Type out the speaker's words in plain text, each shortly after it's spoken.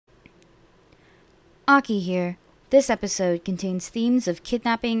Aki here. This episode contains themes of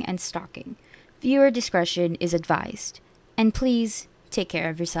kidnapping and stalking. Viewer discretion is advised. And please, take care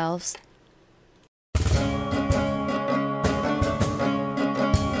of yourselves.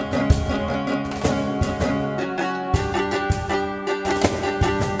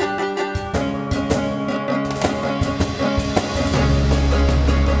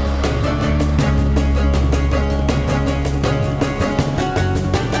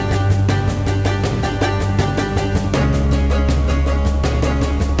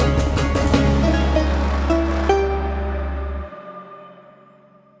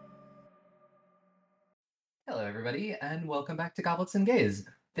 Hello, everybody, and welcome back to Goblets and Gaze.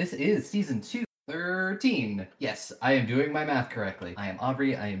 This is Season 2, 13. Yes, I am doing my math correctly. I am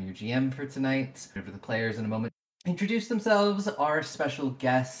Aubrey, I am your GM for tonight. Over the players in a moment. Introduce themselves, our special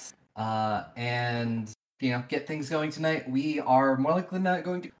guests, and, get things going tonight. We are more likely than not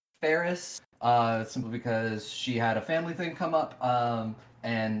going to Ferris, simply because she had a family thing come up,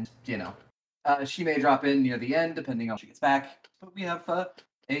 and, she may drop in near the end, depending on when she gets back. But we have,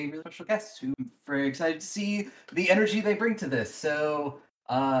 a really special guest who I'm very excited to see the energy they bring to this. So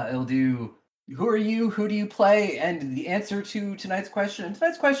it'll do who are you, who do you play, and the answer to tonight's question. And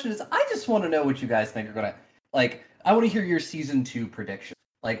tonight's question is, I just want to know what you guys think are gonna I want to hear your season 2 prediction.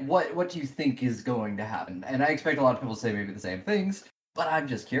 What do you think is going to happen? And I expect a lot of people to say maybe the same things, but I'm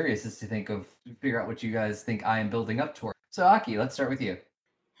just curious as to figure out what you guys think I am building up toward. So Aki, let's start with you.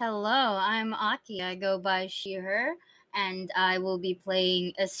 Hello, I'm Aki. I go by she, her, and I will be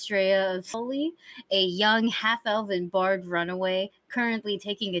playing Estrella of Foley, a young half-elven bard runaway, currently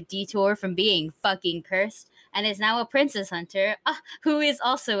taking a detour from being fucking cursed, and is now a princess hunter, who is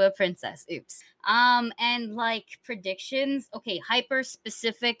also a princess. Oops. And predictions, okay,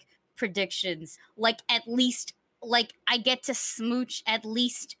 hyper-specific predictions, at least I get to smooch at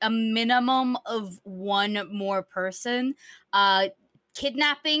least a minimum of one more person.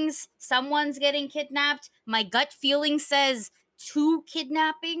 Kidnappings, someone's getting kidnapped. My gut feeling says 2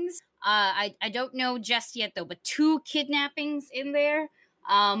 kidnappings. I don't know just yet though, but 2 kidnappings in there.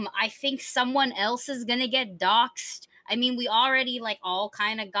 I think someone else is gonna get doxxed. I mean, we already all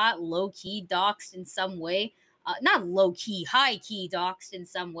kind of got low-key doxxed in some way. Not low-key, high-key doxxed in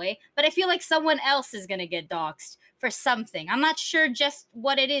some way, but I feel like someone else is gonna get doxxed for something. I'm not sure just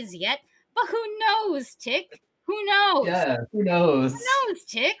what it is yet, but who knows, Tick? Who knows? Yeah, who knows? Who knows,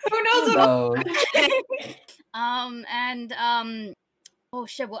 Tick? Who knows? Who knows? Oh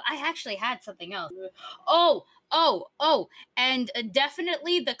shit, well, I actually had something else. And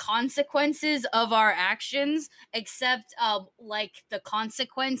definitely the consequences of our actions, except, the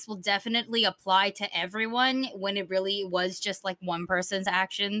consequence will definitely apply to everyone when it really was just, one person's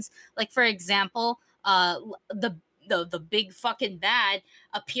actions. For example, the big fucking bad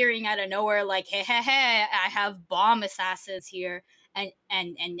appearing out of nowhere hey, I have bomb assassins here. And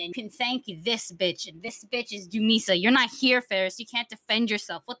you can thank this bitch, and this bitch is Dumisa. You're not here, Ferris. You can't defend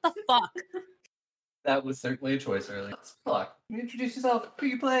yourself. What the fuck? That was certainly a choice earlier. Look, introduce yourself, who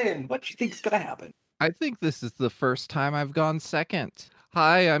you playing, what you think's gonna happen. I think this is the first time I've gone second.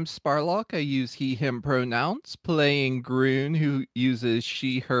 Hi, I'm Sparlock. I use he, him pronouns, playing Groon, who uses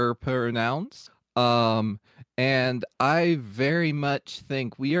she, her pronouns. And I very much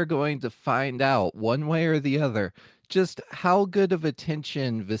think we are going to find out, one way or the other, just how good of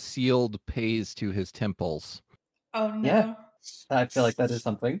attention Vasilde pays to his temples. Oh no. Yeah. I feel like that is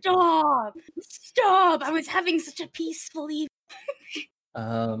something. Stop! I was having such a peaceful evening.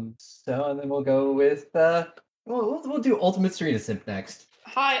 And then we'll go with we'll do Ultimate Serena Simp next.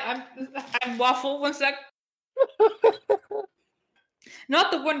 Hi, I'm Waffle. One sec.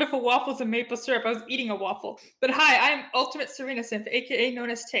 Not the wonderful waffles and maple syrup. I was eating a waffle. But hi, I'm Ultimate Serena Synth, aka known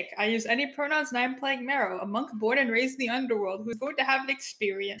as Tick. I use any pronouns and I'm playing Marrow, a monk born and raised in the underworld who's going to have an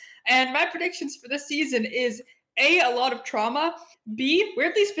experience. And my predictions for this season is A, lot of trauma. B,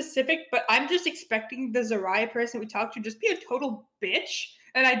 weirdly specific, but I'm just expecting the Zerai person we talked to just be a total bitch.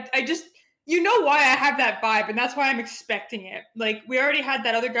 And I just, you know why I have that vibe, and that's why I'm expecting it. We already had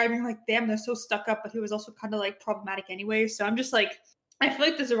that other guy being damn, they're so stuck up, but he was also kind of problematic anyway. So I'm just I feel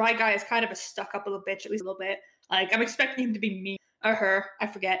like the Zerai guy is kind of a stuck-up little bitch, at least a little bit. I'm expecting him to be me or her. I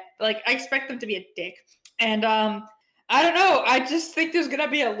forget. But, I expect them to be a dick. And, I don't know. I just think there's going to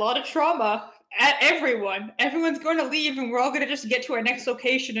be a lot of trauma at everyone. Everyone's going to leave, and we're all going to just get to our next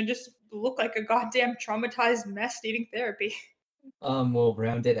location and just look like a goddamn traumatized mess needing therapy. We'll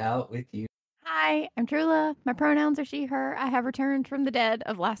round it out with you. Hi, I'm Trula. My pronouns are she, her. I have returned from the dead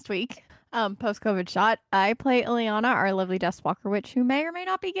of last week. Post-COVID shot. I play Ileana, our lovely Dustwalker witch, who may or may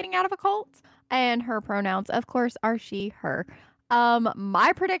not be getting out of a cult. And her pronouns, of course, are she, her.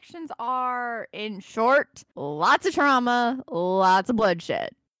 My predictions are, in short, lots of trauma, lots of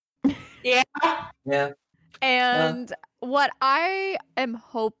bloodshed. Yeah. Yeah. And what I am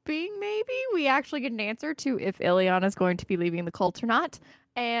hoping maybe we actually get an answer to if Ileana is going to be leaving the cult or not.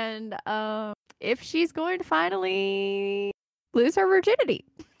 And if she's going to finally lose her virginity.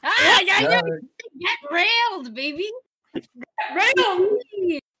 Get railed, baby. Rail.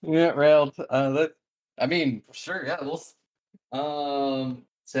 Yeah, railed. I mean, sure, yeah.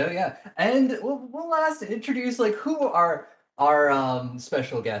 So yeah, and we'll last introduce like who our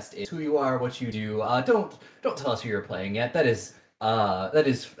special guest is, who you are, what you do. Don't tell us who you're playing yet. That is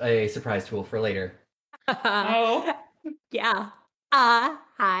a surprise tool for later. Oh. Yeah.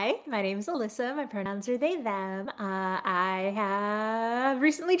 Hi, my name's Alyssa. My pronouns are they, them. I have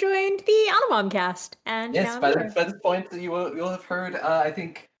recently joined the Anamom cast, and Yes, now by I'm here. this point you'll have heard. I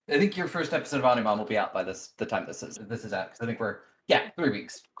think your first episode of Animon will be out by the time this is out. Because I think we're 3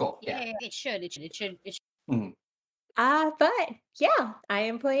 weeks. Cool. Yeah. It should. But yeah, I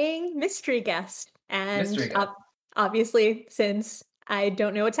am playing Mystery Guest, and Mystery Guest. Obviously, since I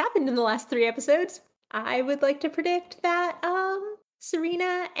don't know what's happened in the last 3 episodes, I would like to predict that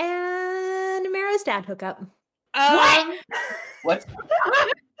Serena and Mero's dad hook up. What?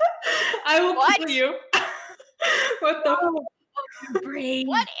 I will What? kill you. What the? Brain.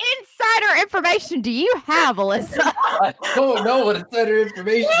 What insider information do you have, Alyssa? I don't know what insider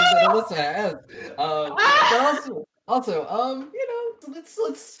information that Alyssa has. But also,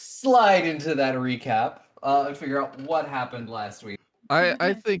 let's slide into that recap and figure out what happened last week.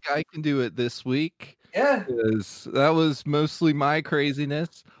 I think I can do it this week. Yeah. Because that was mostly my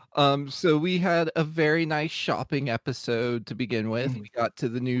craziness. So we had a very nice shopping episode to begin with. We got to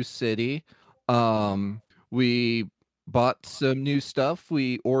the new city. We bought some new stuff.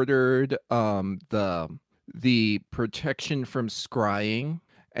 We ordered the protection from scrying,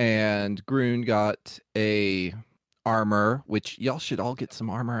 and Groon got a armor, which y'all should all get some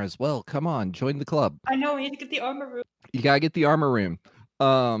armor as well. Come on, join the club. I know we need to get the armor room. You gotta get the armor room.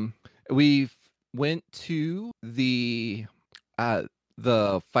 We went to the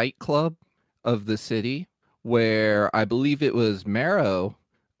fight club of the city, where I believe it was Mero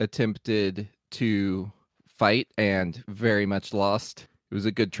attempted to fight and very much lost. It was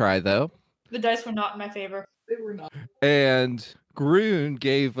a good try though. The dice were not in my favor. They were not. And Groon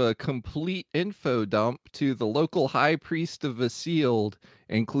gave a complete info dump to the local high priest of Vaseald,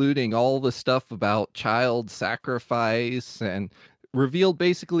 including all the stuff about child sacrifice, and revealed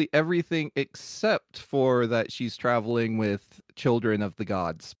basically everything except for that she's traveling with children of the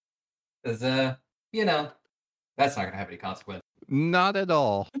gods. Because that's not gonna have any consequence. Not at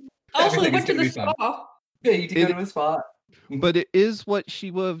all. Also, we Everything went is to gonna the be fine. spa. Yeah, you did go to a spot. But it is what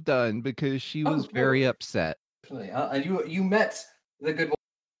she would have done because she was very totally. upset. And you met the good.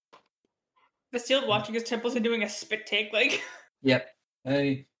 Vaseald watching his temples and doing a spit take, like. Yep.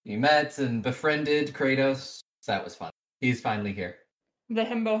 And you met and befriended Kratos. So that was fun. He's finally here. The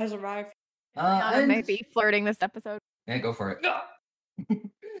himbo has arrived. Ileana may be flirting this episode. Yeah, go for it.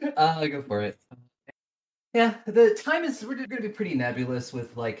 Ah! Go for it. Yeah, the time is we're going to be pretty nebulous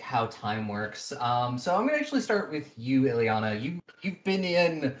with like how time works. So I'm going to actually start with you, Ileana. You've been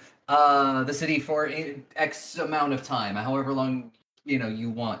in the city for X amount of time, however long you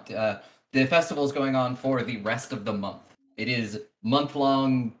want. The festival is going on for the rest of the month. It is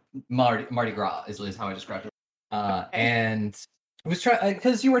month-long Mardi Gras, is how I described it. And I was trying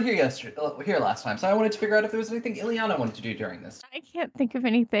because you weren't here last time, so I wanted to figure out if there was anything Ileana wanted to do during this. I can't think of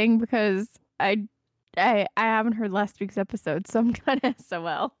anything because I haven't heard last week's episode, so I'm kind of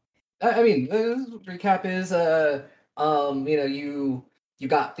SOL. I mean, the recap is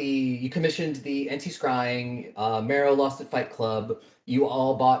you commissioned the anti-scrying. Mero lost at Fight Club. You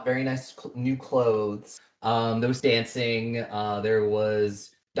all bought very nice new clothes. There was dancing. There was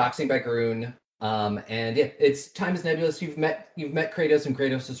doxing by Groon. And yeah, time is nebulous. You've met Kratos, and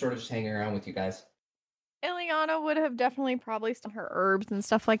Kratos is sort of just hanging around with you guys. Ileana would have definitely probably stolen her herbs and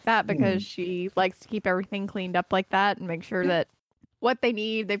stuff like that because she likes to keep everything cleaned up like that and make sure that what they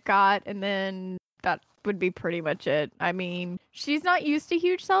need they've got, and then that would be pretty much it. I mean, she's not used to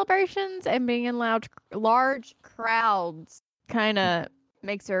huge celebrations, and being in large crowds kind of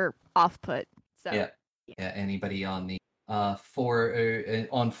makes her off-put. So Yeah. Anybody on the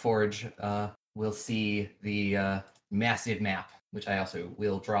on Forge will see the massive map, which I also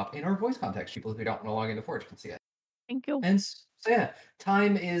will drop in our voice context. People who don't log into Forge can see it. thank you. And so yeah,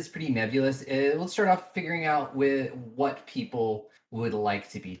 time is pretty nebulous. Let's start off figuring out with what people would like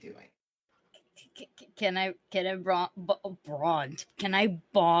to be doing. Can I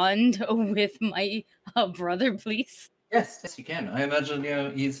bond with my brother, please? Yes, you can. I imagine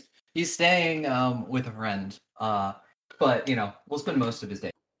he's staying with a friend. But we'll spend most of his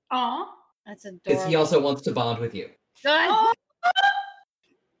day Aw. That's because he adorable. also wants to bond with you. Good. Aw.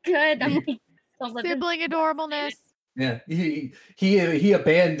 Good. I'm like, don't let this- Sibling adorableness. Yeah, he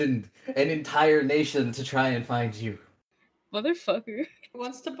abandoned an entire nation to try and find you. motherfucker.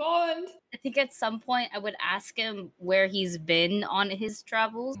 Wants to bond. I think at some point I would ask him where he's been on his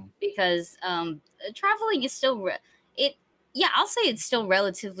travels because traveling is still I'll say it's still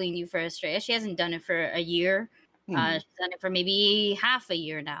relatively new for Estrella. She hasn't done it for a year. She's done it for maybe half a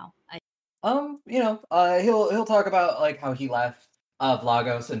year now. He'll talk about like how he left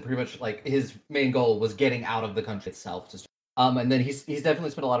Vlagos and pretty much like his main goal was getting out of the country itself. And then he's definitely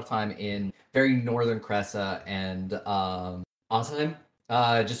spent a lot of time in very northern Cressa and Osheim.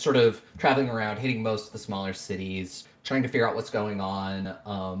 Just sort of traveling around, hitting most of the smaller cities, trying to figure out what's going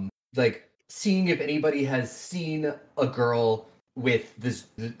on. Like seeing if anybody has seen a girl with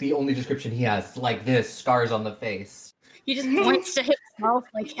the only description he has, like this, scars on the face. He just points to himself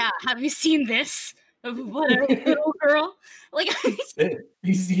like, yeah, have you seen this? What a little girl. Like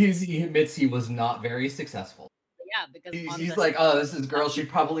he admits he was not very successful. yeah, because He's like, oh, this is girl. She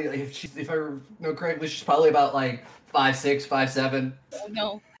probably, if I know correctly, she's probably about like 5'6", 5'7". oh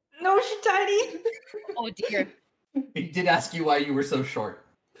no. No, she's tiny. Oh dear. He did ask you why you were so short.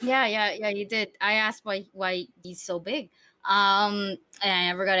 Yeah, you did. I asked why he's so big. And I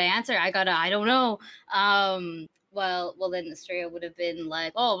never got an answer. I don't know. Well then Estrella would have been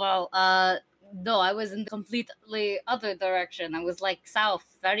like, oh well, no, I was in the completely other direction. I was like south,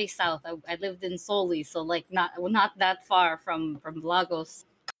 very south. I lived in Soli, so like not that far from Lagos.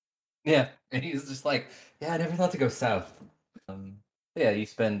 Yeah, and he's just like, yeah, I never thought to go south. Yeah, you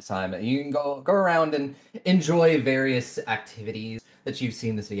spend time. You can go around and enjoy various activities that you've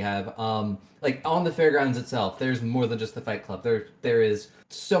seen the city have. Like on the fairgrounds itself, there's more than just the fight club. There is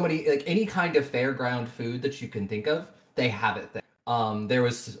so many, like any kind of fairground food that you can think of, they have it there. There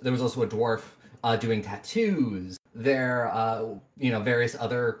was also a dwarf doing tattoos. There, various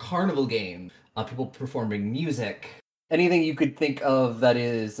other carnival games. People performing music. Anything you could think of that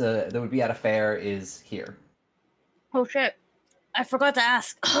that would be at a fair is here. Oh shit! I forgot to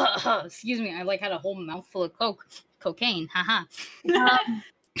ask. Excuse me. I like had a whole mouthful of cocaine. Haha.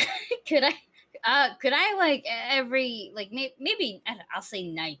 Could I like every like maybe I'll say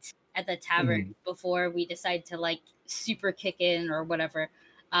night at the tavern before we decide to like super kick in or whatever.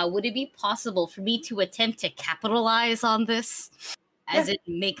 Would it be possible for me to attempt to capitalize on this, as in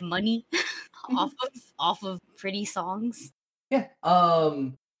make money off of pretty songs? Yeah.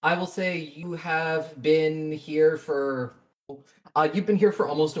 I will say you have been here for you've been here for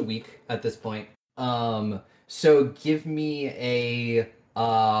almost a week at this point. So give me a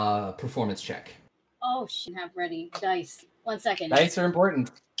performance check. Oh shit! Have ready dice. 1 second. Dice are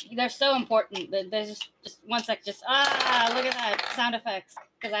important. They're so important. There's just 1 sec. Just look at that sound effects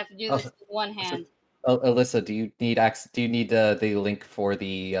because I have to do this with one hand. Alyssa, do you need the link for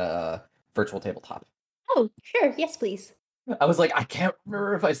the virtual tabletop? Oh, sure. Yes, please. I was like, I can't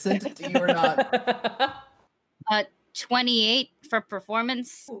remember if I sent it to you or not. 28 for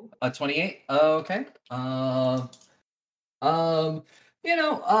performance. 28. Okay.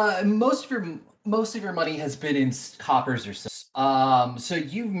 Most of your money has been in coppers or so. So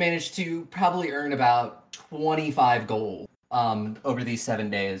you've managed to probably earn about 25 gold over these 7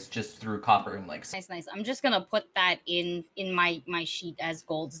 days just through copper and like. Nice. I'm just gonna put that in my sheet as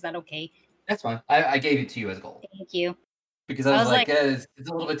gold. Is that okay? That's fine. I gave it to you as gold. Thank you. Because I was like, it's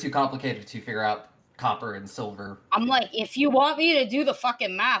a little bit too complicated to figure out copper and silver. I'm like, if you want me to do the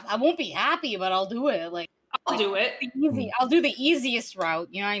fucking math, I won't be happy, but I'll do it. Like, I'll do it. Easy. I'll do the easiest route.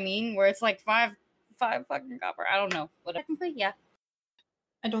 You know what I mean? Where it's like five fucking copper. I don't know. What technically, yeah.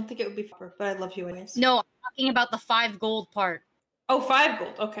 I don't think it would be copper, but I love you anyways. No, I'm talking about the 5 gold part. Oh, 5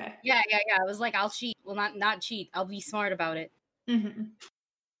 gold. Okay. Yeah. I was like, I'll cheat. Well, not cheat. I'll be smart about it. Mm-hmm.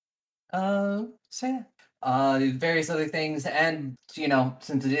 So yeah. Various other things, and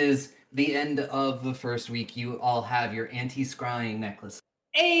since it is the end of the first week, you all have your anti-scrying necklace.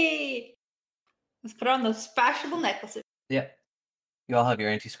 Hey, let's put on those fashionable necklaces. Yeah, you all have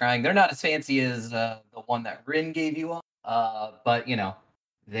your anti-scrying. They're not as fancy as the one that Rin gave you all, but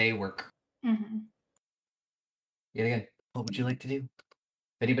they work. Mm-hmm. Yet again, what would you like to do?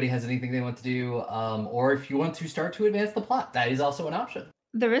 If anybody has anything they want to do, or if you want to start to advance the plot, that is also an option.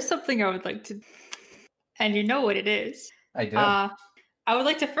 There is something I would like to, and you know what it is. I do. I would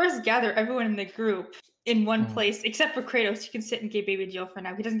like to first gather everyone in the group in one place, except for Kratos. He can sit in gay baby jail for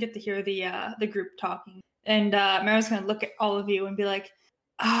now. He doesn't get to hear the group talking. And Mara's gonna look at all of you and be like,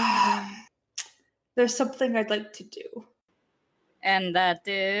 there's something I'd like to do. And that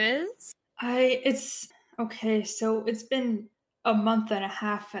is? It's okay, so it's been a month and a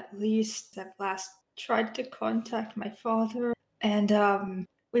half at least. I've last tried to contact my father, and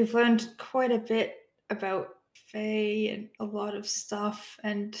we've learned quite a bit about Faye and a lot of stuff,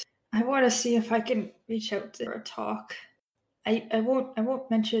 and I want to see if I can reach out to her a talk. I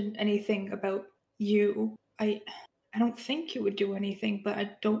won't mention anything about you. I don't think you would do anything, but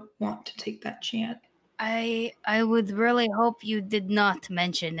I don't want to take that chance. I would really hope you did not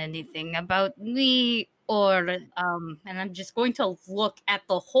mention anything about me or and I'm just going to look at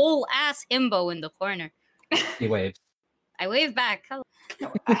the whole ass himbo in the corner. He waves. I wave back. Hello.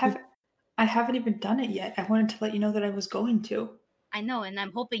 No, I haven't even done it yet. I wanted to let you know that I was going to. I know, and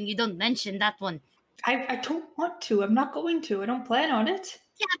I'm hoping you don't mention that one. I don't want to. I'm not going to. I don't plan on it.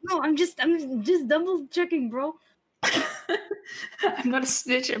 Yeah, no, I'm just double checking, bro. I'm not a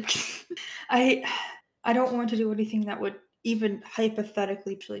snitch. I don't want to do anything that would even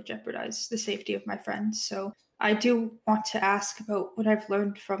hypothetically jeopardize the safety of my friends. So I do want to ask about what I've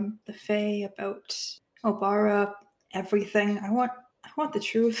learned from the Fae, about Obara, everything. I want the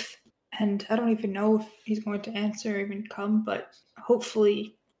truth. And I don't even know if he's going to answer or even come, but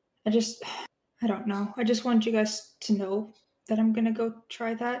hopefully I don't know. I just want you guys to know that I'm going to go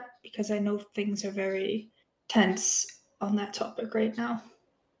try that because I know things are very tense on that topic right now.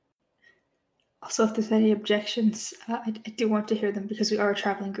 Also, if there's any objections, I do want to hear them because we are a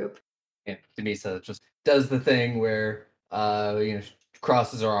traveling group. Yeah, Denisa just does the thing where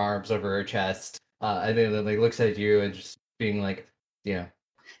crosses her arms over her chest, and then like looks at you and just being like,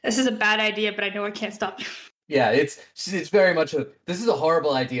 This is a bad idea, but I know I can't stop you. Yeah, it's very much this is a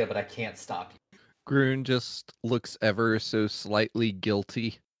horrible idea, but I can't stop you. Groon just looks ever so slightly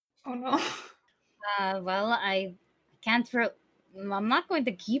guilty. Oh no. Well, I can't. I'm not going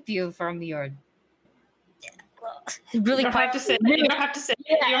to keep you from your. Really, You don't have to say. You don't have to say.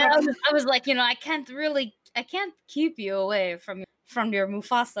 Yeah, I was like, I can't keep you away from your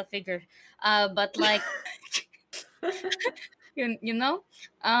Mufasa figure. But like, you know,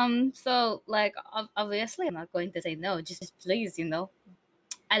 so like, obviously, I'm not going to say no. Just please,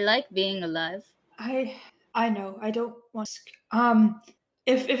 I like being alive. I know. I don't want.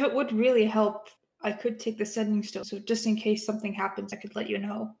 If it would really help, I could take the sending stone. So just in case something happens, I could let you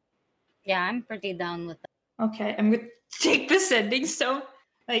know. Yeah, I'm pretty down with that. Okay, I'm gonna take the sending stone.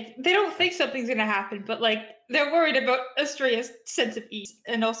 Like, they don't think something's gonna happen, but like they're worried about Estrella's sense of ease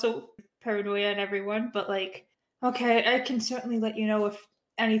and also paranoia and everyone. But like, okay, I can certainly let you know if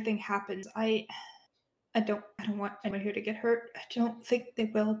anything happens. I don't want anyone here to get hurt. I don't think they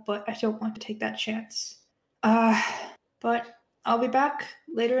will, but I don't want to take that chance. But I'll be back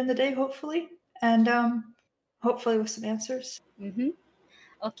later in the day, hopefully, and hopefully with some answers. Mm-hmm.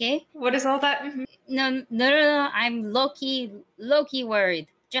 Okay. What is all that? Mm-hmm. No. I'm low-key worried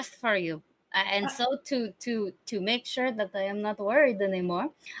just for you. And so to make sure that I am not worried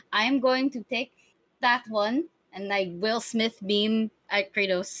anymore, I am going to take that one and I will Smith beam at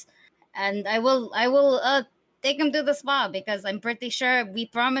Kratos, and I will take him to the spa because I'm pretty sure we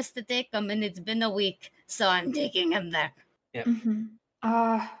promised to take him and it's been a week, so I'm taking him there. Yep.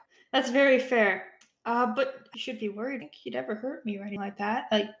 Mm-hmm. That's very fair. But you should be worried. I think he'd ever hurt me or anything like that.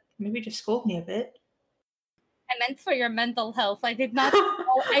 Like, maybe just scold me a bit. I meant for your mental health. I did not.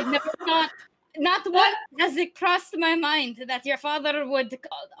 I never thought. Not once has it crossed my mind that your father would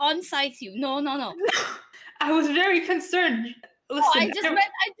on-site you. No. I was very concerned. Listen, I just meant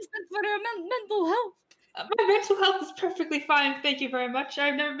for your mental health. My mental health is perfectly fine. Thank you very much.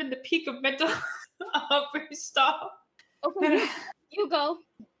 I've never been the peak of mental health. Stop. Okay, you go.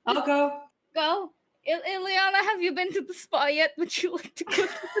 I'll go. Go. Ileana, have you been to the spa yet? Would you like to go to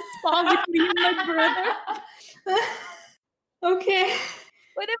the spa with me and my brother? Okay.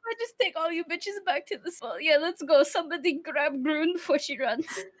 What if I just take all you bitches back to the spa? Yeah, let's go. Somebody grab Groon before she runs.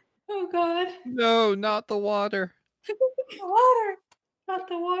 Oh God. No, not the water. The water. Not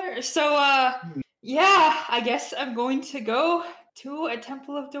the water. So, yeah, I guess I'm going to go to a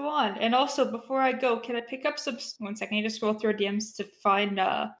Temple of Dawn. And also, before I go, can I pick up some... 1 second, I need to scroll through our DMs to find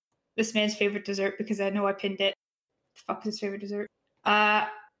this man's favorite dessert because I know I pinned it. The fuck is his favorite dessert? I'm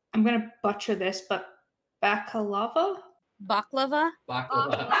gonna butcher this, but baklava? Baklava?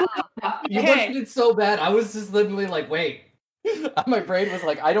 You butchered it so bad. I was just literally like, wait. My brain was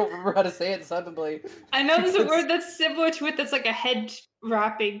like, I don't remember how to say it suddenly. I know there's a word that's similar to it that's like a head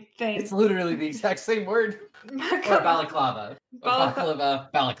wrapping thing. It's literally the exact same word. Or balaclava. Balaclava.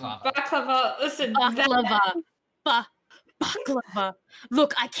 Baklava. Listen. Baklava. baklava.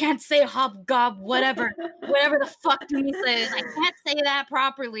 Look, I can't say hobgob, whatever the fuck Denise says. I can't say that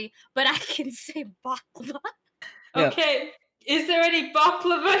properly, but I can say baklava. Yeah. Okay, is there any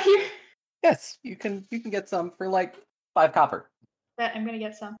baklava here? Yes, you can get some for like 5 copper. Bet I'm gonna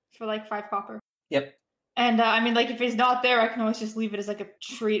get some for like 5 copper. Yep. And I mean, like, if it's not there, I can always just leave it as like a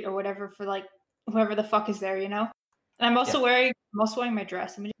treat or whatever for like whoever the fuck is there, you know. And I'm also wearing my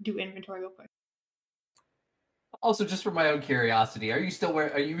dress. I'm gonna do inventory real quick. Also, just for my own curiosity, are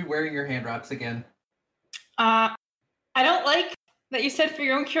you wearing your hand wraps again? I don't like that you said for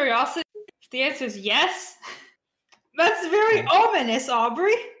your own curiosity. If the answer is yes, that's very ominous,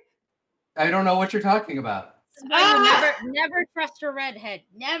 Aubrey. I don't know what you're talking about. Never trust a redhead.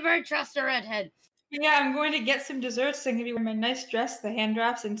 Never trust a redhead. Yeah, I'm going to get some desserts. I'm going to be wearing my nice dress, the hand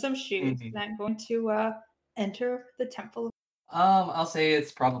wraps, and some shoes. Mhm. And I'm going to enter the temple. I'll say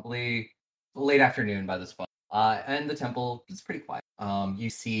it's probably late afternoon by this point. And the temple is pretty quiet. You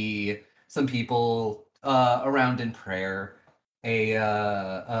see some people around in prayer. A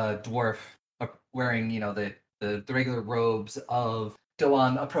dwarf wearing, the regular robes of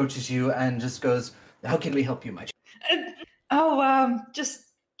Doan approaches you and just goes, "How can we help you, my child?"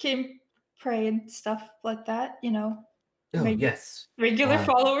 Just came pray and stuff like that, you know. Oh, yes. Regular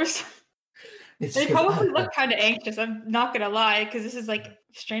followers. It's They just- probably look kind of anxious. I'm not gonna lie, because this is like a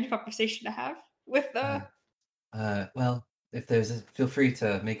strange conversation to have with well, if feel free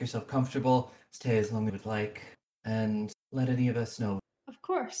to make yourself comfortable, stay as long as you would like, and let any of us know. Of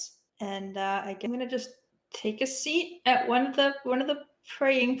course. And I guess I'm gonna just take a seat at one of the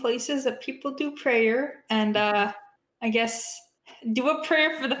praying places that people do prayer, and I guess do a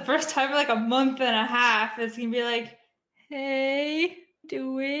prayer for the first time in like a month and a half. It's gonna be like, "Hey,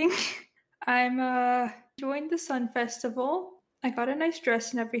 doing? I'm joined the Sun Festival. I got a nice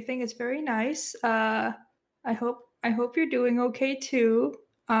dress and everything. It's very nice. I hope you're doing okay too.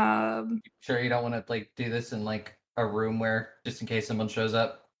 Sure, you don't want to like do this in like a room where just in case someone shows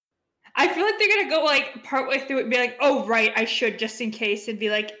up. I feel like they're gonna go like partway through it and be like, "Oh right, I should just in case," and be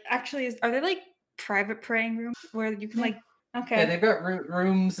like, "Actually, are there like private praying rooms where you can like?" Okay. Yeah, they've got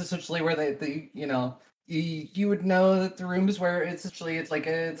rooms essentially where you would know that the rooms where it's like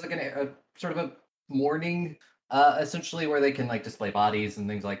a sort of a morning essentially where they can like display bodies and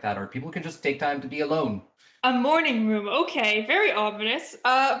things like that, or people can just take time to be alone. A morning room. Okay, very ominous.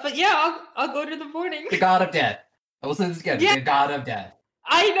 But yeah, I'll go to the morning. The god of death. I will say this again. Yeah. The god of death.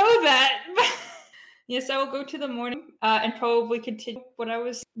 I know that. Yes, I will go to the morning and probably continue what I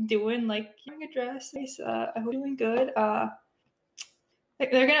was doing, like getting a dress. I hope you're doing good.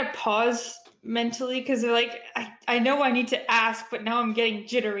 They're gonna pause mentally because they're like, I know I need to ask, but now I'm getting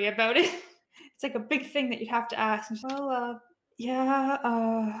jittery about it. It's like a big thing that you'd have to ask.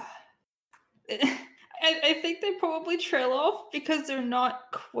 I think they probably trail off because they're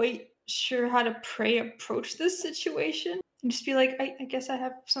not quite sure how to approach this situation. And just be like, I guess I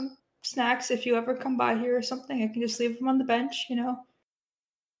have some snacks if you ever come by here or something. I can just leave them on the bench, you know?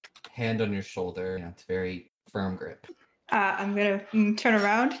 Hand on your shoulder. Yeah, it's very firm grip. I'm gonna turn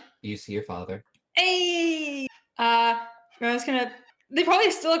around. You see your father. Hey! They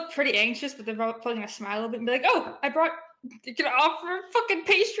probably still look pretty anxious, but they're probably gonna smile a little bit and be like, "Oh, you're gonna offer fucking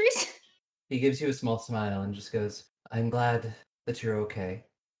pastries?" He gives you a small smile and just goes, "I'm glad that you're okay.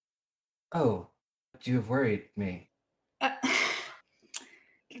 Oh, you have worried me."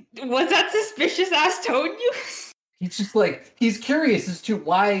 Was that suspicious ass tone you? He's just like, he's curious as to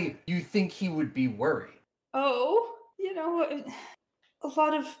why you think he would be worried. Oh, you know, a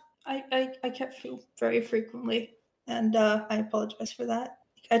lot of I kept feel very frequently, and I apologize for that.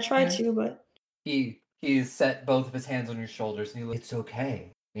 I tried to, but He's set both of his hands on your shoulders and it's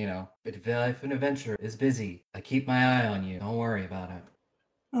okay. You know, but life and adventure is busy. I keep my eye on you. Don't worry about it.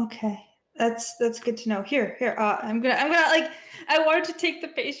 Okay. That's good to know. Here. I'm gonna like I wanted to take the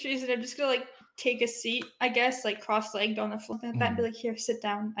pastries and I'm just gonna like take a seat, I guess, like cross-legged on the floor and that and be like, here, sit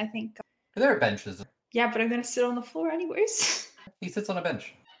down. I think There are benches. yeah, but I'm gonna sit on the floor anyways. He sits on a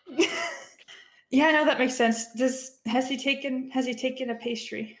bench. Yeah, no, that makes sense. Has he taken a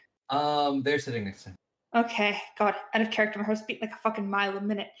pastry? They're sitting next to him. Okay, God, out of character. My heart's beat like a fucking mile a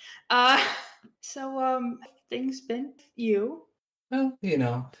minute. So things been you? Well, you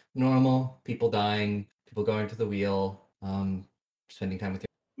know, normal people dying, people going to the wheel, spending time with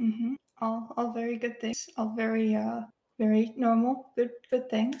you. Mm-hmm. All very good things. All very normal, good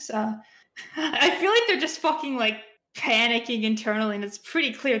things. I feel like they're just fucking like panicking internally, and it's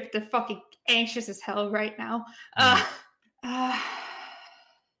pretty clear that they're fucking anxious as hell right now.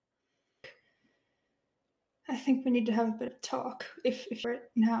 I think we need to have a bit of talk. If right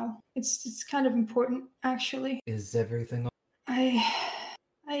now, it's kind of important actually. Is everything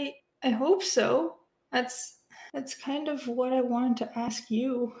I hope so. That's kind of what I wanted to ask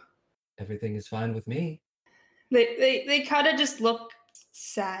you. Everything is fine with me. They kind of just look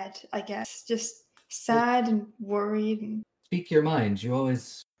sad, I guess. Just sad and worried. And Speak your mind. You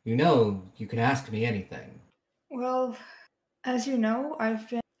know, you can ask me anything. well, as you know, I've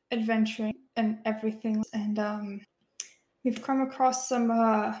been adventuring and everything, and we've come across some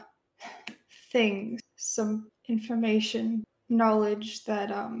things, some information, knowledge that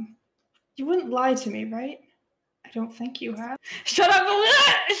you wouldn't lie to me, right? I don't think you have. Shut up,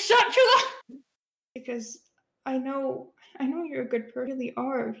 Alina! Shut your Because I know you're a good person. You really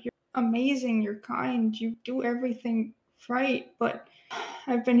are. You're amazing. You're kind. You do everything right. But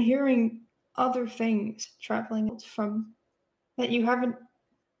I've been hearing other things traveling from that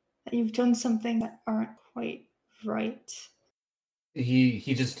you've done something that aren't quite right.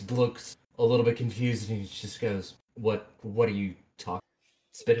 He just looks a little bit confused and he just goes, What are you talking?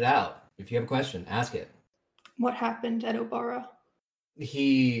 Spit it out. If you have a question, ask it. What happened at Obara?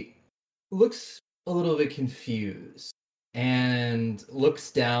 He looks a little bit confused and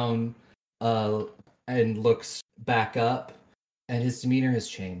looks down and looks back up, and his demeanor has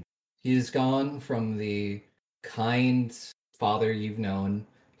changed. He has gone from the kind father you've known.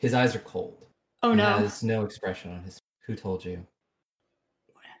 His eyes are cold. Oh He no. has no expression on his. Who told you?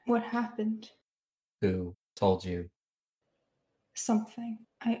 What happened? Who told you? Something.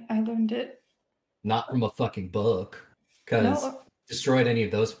 I learned it. Not from a fucking book. Because No. destroyed any of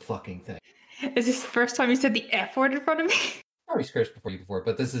those fucking things. Is this the first time you said the F word in front of me? Probably cursed before,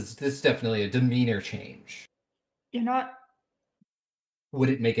 but this is definitely a demeanor change. You're not. Would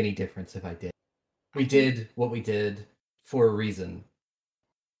it make any difference if I did? We did what we did for a reason.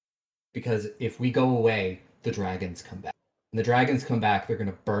 Because if we go away, the dragons come back. And the dragons come back, they're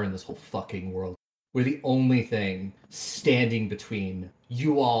gonna burn this whole fucking world. We're the only thing standing between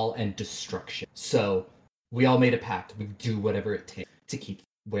you all and destruction. So we all made a pact. We do whatever it takes to keep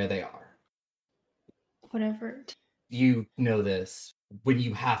where they are. Whatever. You know this. When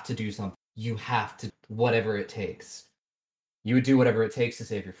you have to do something, you have to whatever it takes. You would do whatever it takes to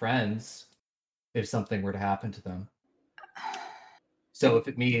save your friends if something were to happen to them. So if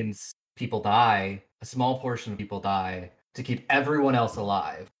it means people die, a small portion of people die, to keep everyone else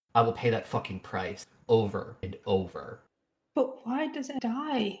alive, I will pay that fucking price over and over. But why does it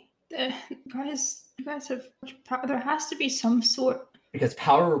die? You guys have much power. There has to be some sort. Because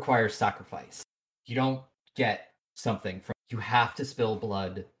power requires sacrifice. You don't get something from. You have to spill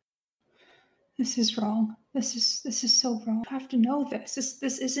blood. This is wrong. This is so wrong. You have to know this.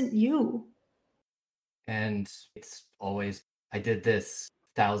 This isn't you. And it's always, I did this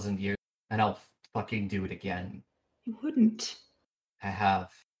 1,000 years, and I'll fucking do it again. You wouldn't. I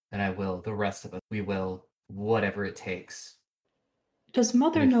have, and I will. The rest of us, we will, whatever it takes. Does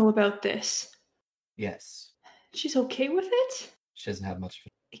Mother know about this? Yes. She's okay with it? She doesn't have much.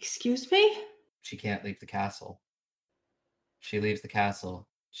 Excuse me? She can't leave the castle. She leaves the castle,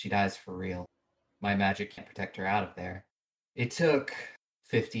 she dies for real. My magic can't protect her out of there. It took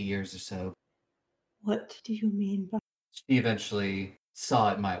 50 years or so. What do you mean by She eventually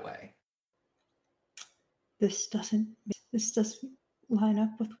saw it my way. this? Doesn't line up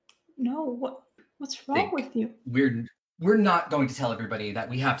with. No, what's wrong with you? We're not going to tell everybody that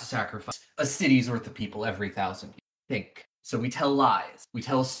we have to sacrifice a city's worth of people every 1,000 years. Think. So we tell lies. We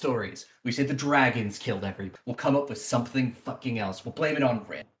tell stories. We say the dragons killed everybody. We'll come up with something fucking else. We'll blame it on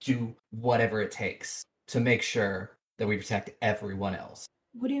Rin. Do whatever it takes to make sure that we protect everyone else.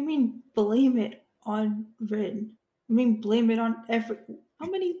 What do you mean blame it on Rin? I mean blame it on every. How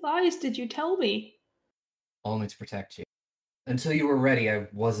many lies did you tell me? Only to protect you. Until you were ready, I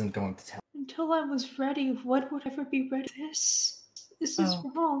wasn't going to tell. Until I was ready, what would ever be ready? This is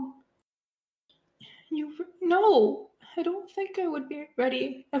wrong. No, I don't think I would be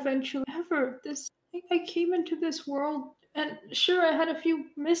ready eventually ever. I came into this world, and sure, I had a few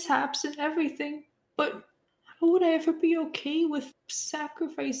mishaps and everything, but how would I ever be okay with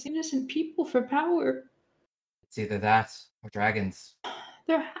sacrificing innocent people for power? It's either that or dragons.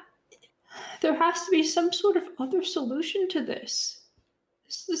 There has to be some sort of other solution to this.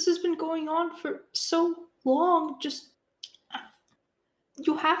 This has been going on for so long. Just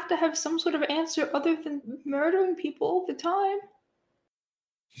you have to have some sort of answer other than murdering people all the time.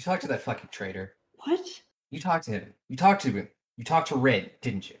 You talked to that fucking traitor. What? You talked to him. You talked to him. You talked to Red,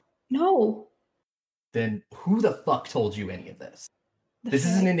 didn't you? No. Then who the fuck told you any of this? This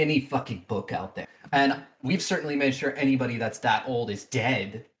isn't in any fucking book out there. And we've certainly made sure anybody that's that old is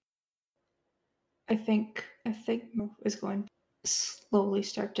dead. I think Mo is going. slowly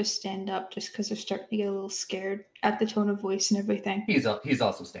start to stand up just because they're starting to get a little scared at the tone of voice and everything. He's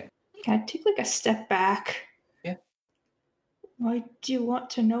also staying. Can I take like a step back? Yeah. Why do you want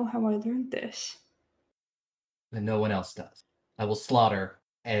to know how I learned this? And no one else does. I will slaughter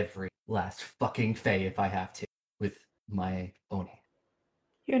every last fucking Fae if I have to, with my own hand.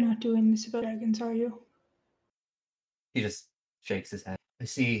 You're not doing this about dragons, are you? He just shakes his head. I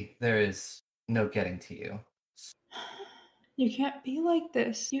see there is no getting to you. You can't be like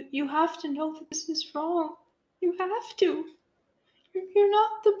this. You have to know that this is wrong. You have to. You're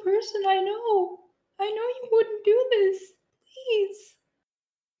not the person I know. I know you wouldn't do this. Please.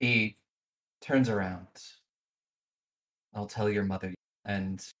 He turns around. I'll tell your mother.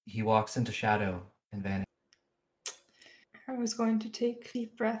 And he walks into shadow and vanishes. I was going to take a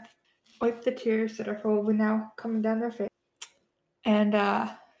deep breath, wipe the tears that are probably now coming down their face. And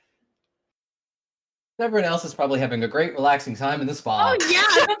Everyone else is probably having a great relaxing time in the spa. Oh yeah.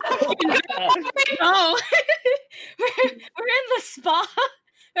 No. we're in the spa.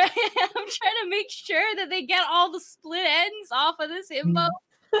 I'm trying to make sure that they get all the split ends off of this himbo.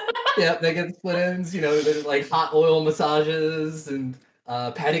 Yep, they get split ends, there's like hot oil massages and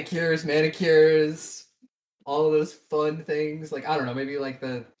pedicures, manicures, all of those fun things. Like, I don't know, maybe like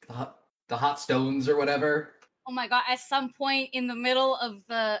the hot stones or whatever. Oh my god! At some point in the middle of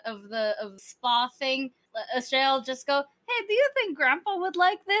the spa thing, Estrella will just go, "Hey, do you think Grandpa would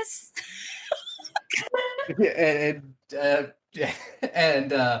like this?" and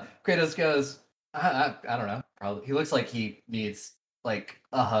Kratos goes, I don't know, probably. He looks like he needs like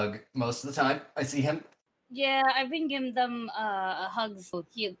a hug most of the time. I see him. Yeah, I've been giving them hugs.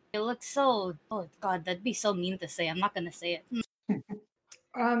 He looks so. Oh god, that'd be so mean to say. I'm not gonna say it.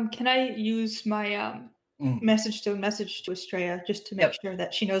 can I use my message to Estrella just to make sure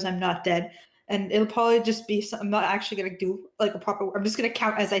that she knows I'm not dead? And it'll probably just be. I'm not actually gonna do like a proper. I'm just gonna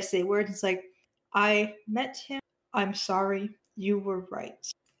count as I say words. It's like, I met him. I'm sorry. You were right.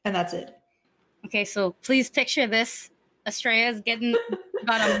 And that's it. Okay, so please picture this. Estrella's got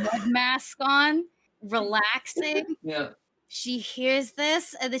a mud mask on, relaxing. Yeah. She hears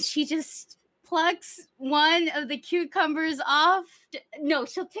this, and then she just plucks one of the cucumbers off. No,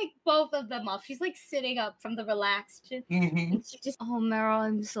 she'll take both of them off. She's like sitting up from the relaxation. Mm-hmm. And she just, oh, Meryl,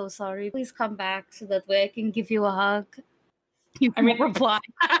 I'm so sorry. Please come back so that way I can give you a hug. You can reply.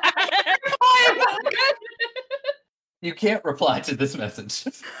 You can't reply to this message.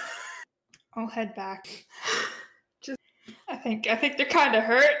 I'll head back. I think they're kind of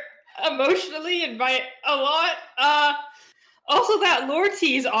hurt emotionally and by a lot. Also that lore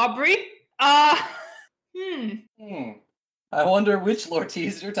tease, Aubrey. I wonder which lore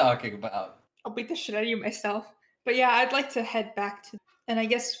tease you're talking about. I'll beat the shit out of you myself. But yeah, I'd like to head back to, and I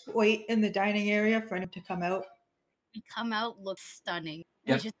guess wait in the dining area for him to come out. He come out, looks stunning.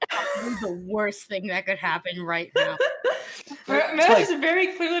 Yep. Which is probably the worst thing that could happen right now. Mel's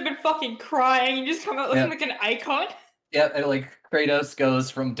very clearly been fucking crying and just come out looking like an icon. Yeah, and like Kratos goes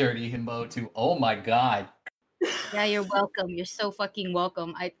from dirty himbo to oh my god. Yeah, you're welcome. You're so fucking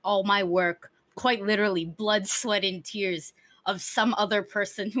welcome. All my work, quite literally, blood, sweat, and tears of some other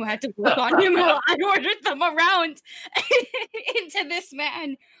person who had to work on him while I ordered them around into this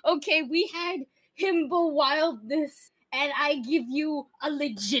man. Okay, we had himbo wildness, and I give you a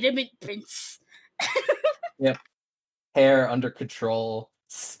legitimate prince. Yep. Hair under control,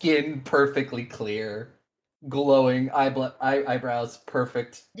 skin perfectly clear, glowing eyebrows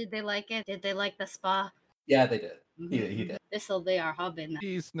perfect. Did they like it? Did they like the spa? Yeah, they did. He did. This'll be our hub in that.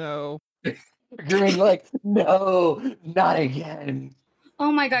 Please no. You're like, no, not again.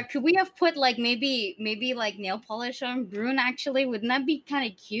 Oh my god, could we have put like maybe like nail polish on Brune actually? Wouldn't that be kind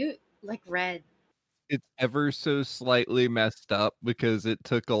of cute? Like red. It's ever so slightly messed up because it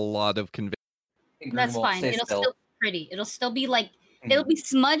took a lot of convincing. That's fine. It'll still be pretty. It'll still be like it'll be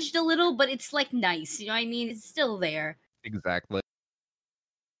smudged a little, but it's like nice. You know what I mean? It's still there. Exactly.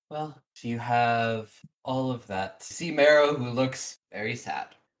 Well, so you have all of that. See Marrow, who looks very sad.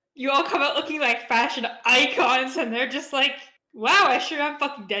 You all come out looking like fashion icons, and they're just like, wow, I sure am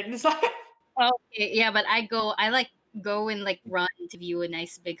fucking dead inside. Okay, yeah, but I go and like run to give you a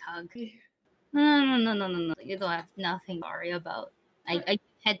nice big hug. No. You don't have nothing to worry about. I give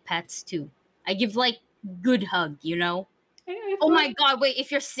head pats too. I give like good hug, you know? Oh my god, wait,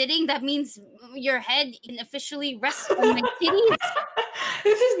 if you're sitting, that means your head can officially rest on my titties?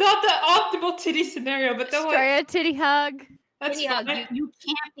 This is not the optimal titty scenario, but don't Try a titty hug. That's Titty hug. fine. You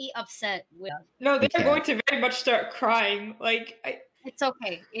can't be upset with No, they're Okay. going to very much start crying. Like, it's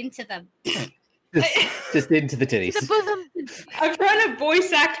okay. Into them. Just into the To the titties. bosom. I'm trying to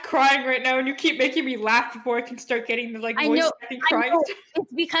voice act crying right now, and you keep making me laugh before I can start getting the I voice know, acting I crying. know.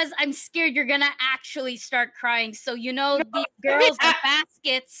 It's because I'm scared you're gonna actually start crying. So these I girls mean, are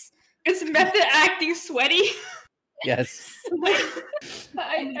baskets. It's method acting sweaty. Yes.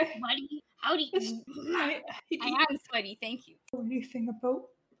 Sweaty. How do you? I am sweaty. Thank you. know anything about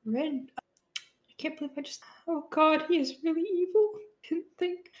Ren. I can't believe I just. Oh God, he is really evil. I didn't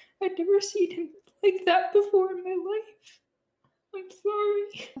think I'd never seen him like that before in my life. I'm sorry.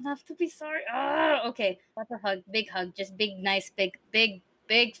 You don't have to be sorry. Okay. What's a hug? Big hug. Just big, nice, big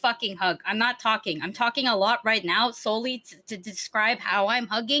fucking hug. I'm not talking. I'm talking a lot right now solely to describe how I'm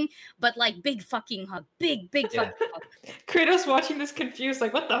hugging, but like big fucking hug. Big Yeah. fucking hug. Kratos watching this confused,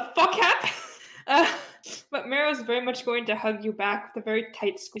 like, what the fuck happened? But Mero's very much going to hug you back with a very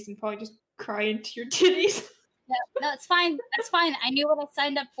tight squeeze and probably just cry into your titties. Yeah, no, it's fine. That's fine. I knew what I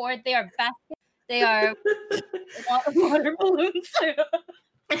signed up for. They are baskets. They are water balloons.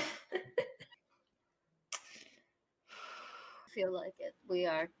 I feel like it. We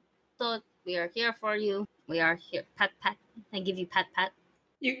are here for you. We are here. Pat. I give you pat.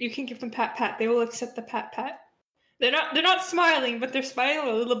 You can give them pat. They will accept the pat. They're not smiling, but they're smiling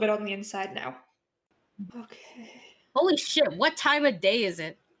a little bit on the inside now. Okay. Holy shit! What time of day is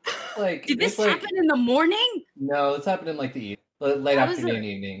it? Like Did this it's like happen in the morning? no, it's happening like the late How is afternoon, it?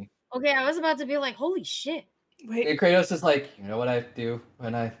 evening. Okay, I was about to be like, holy shit. Wait. And Kratos is like, you know what I do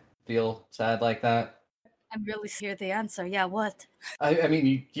when I feel sad like that? I'm really scared the answer. Yeah, what? I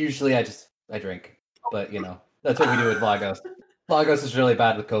mean, usually I drink, but you know that's what we do with Vlogos. Vlogos is really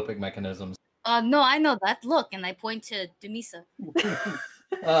bad with coping mechanisms. No, I know that. Look, and I point to Demisa.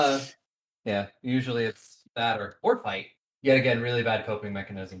 Yeah, usually it's that or fight. Yet again, really bad coping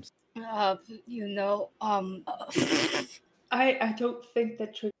mechanisms. You know, I don't think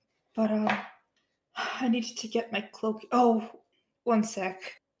that should, but I needed to get my cloak. Oh, one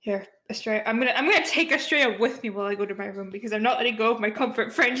sec. Here, Estrella. I'm gonna take Estrella with me while I go to my room because I'm not letting go of my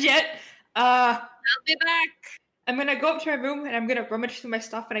comfort friends yet. I'll be back. I'm gonna go up to my room and I'm gonna rummage through my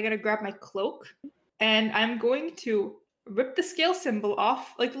stuff and I'm gonna grab my cloak and I'm going to rip the scale symbol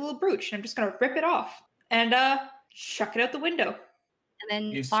off like the little brooch. And I'm just gonna rip it off and chuck it out the window. And then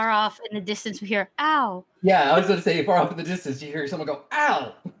You far off in the distance, we hear, ow. Yeah, I was going to say, far off in the distance, you hear someone go,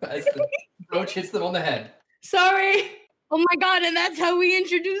 ow! As the brooch hits them on the head. Sorry. Oh my god, and that's how we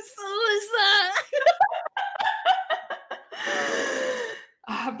introduce Alyssa.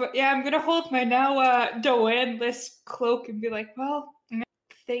 But yeah, I'm gonna hold my now Doan-less cloak and be like, well, I got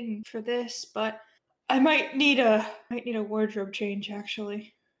a thing for this, but I might need a wardrobe change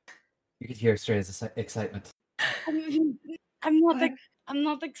actually. You could hear Estrella's excitement. I'm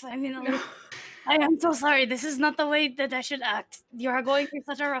not excited. I am so sorry. This is not the way that I should act. You are going through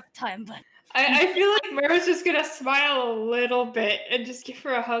such a rough time, but I feel like Mara's just gonna smile a little bit and just give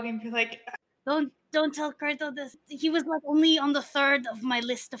her a hug and be like, don't tell Kurto this. He was like only on the third of my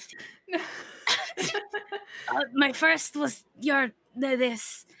list of things. My first was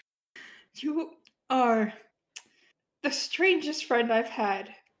this. you are the strangest friend I've had.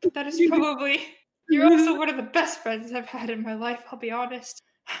 That is probably. You're also one of the best friends I've had in my life, I'll be honest.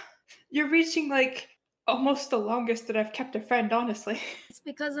 You're reaching like almost the longest that I've kept a friend, honestly. It's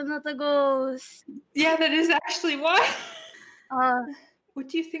because I'm not a ghost. Yeah, that is actually why. Uh, What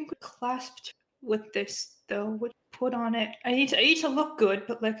do you think would clasped with this though? Would put on it? I need to look good,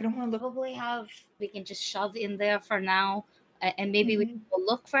 but like I don't want to look. probably we can just shove in there for now, and maybe we Mhm. can go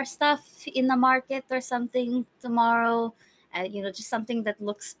look for stuff in the market or something tomorrow. Just something that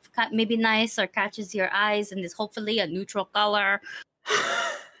looks maybe nice or catches your eyes and is hopefully a neutral color.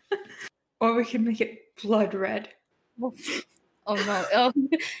 Or we can make it blood red. Oh no!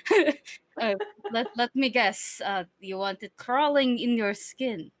 Let me guess. You want it crawling in your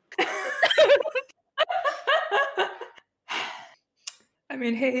skin. I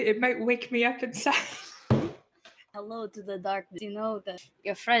mean, hey, it might wake me up inside. Hello to the darkness. You know that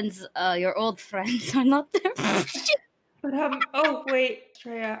your friends, your old friends, are not there. But oh wait,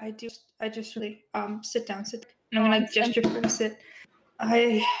 Freya, I just really sit down. And I'm gonna gesture for a sit.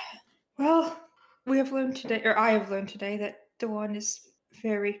 We have learned today, or I have learned today, that Dawan is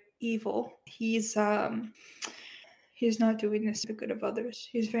very evil. He's not doing this for the good of others.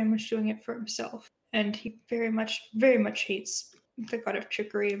 He's very much doing it for himself, and he very much hates the god of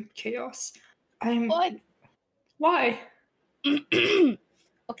trickery and chaos. What? Why?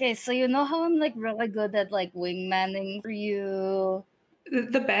 Okay, so you know how I'm like really good at like wingmanning for you.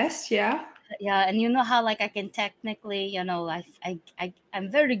 The best, yeah. Yeah, and you know how like I can technically, I'm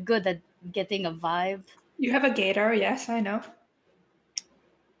very good at getting a vibe. You have a gator, yes, I know.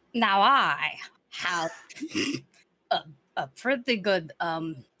 Now I have a pretty good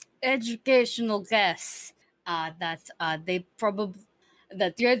educational guess that they probably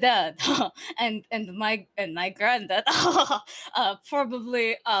that your dad and my granddad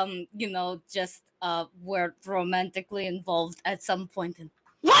probably just were romantically involved at some point in.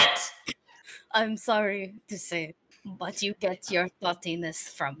 What? I'm sorry to say, but you get your thoughtiness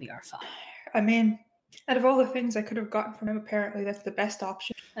from your father. I mean, out of all the things I could have gotten from him, apparently that's the best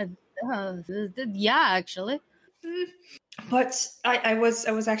option. Yeah, actually. But I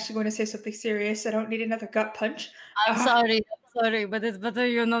was actually going to say something serious. I don't need another gut punch. I'm sorry, but it's better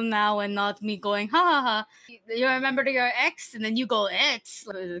you know now and not me going, ha ha ha. You remember your ex, and then you go, ex.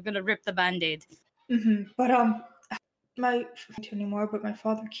 You're gonna rip the band-aid. But my not anymore. But my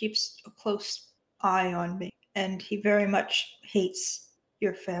father keeps a close eye on me, and he very much hates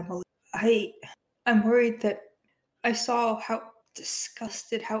your family. I'm worried that I saw how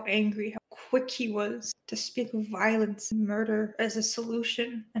disgusted, how angry, how quick he was to speak of violence and murder as a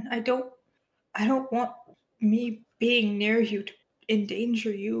solution, and I don't want me being near you to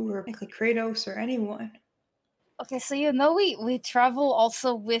endanger you or likely Kratos or anyone. Okay, so we travel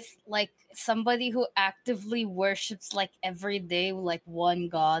also with like somebody who actively worships like every day like one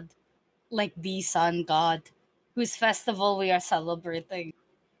god, like the sun god, whose festival we are celebrating,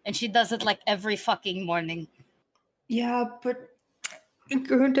 and she does it like every fucking morning. Yeah, but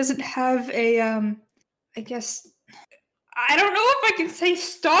Grun doesn't have a I guess I don't know if I can say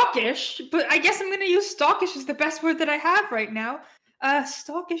stalkish, but I guess I'm gonna use stalkish as the best word that I have right now.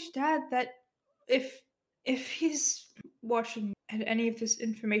 Stalkish dad that if he's watching and any of this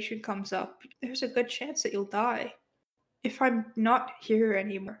information comes up, there's a good chance that you'll die. If I'm not here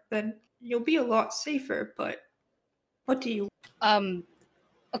anymore, then you'll be a lot safer, but what do you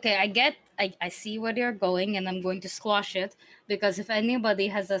Okay, I see where you're going, and I'm going to squash it because if anybody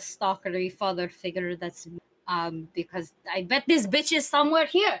has a stalkery father figure, that's me. Because I bet this bitch is somewhere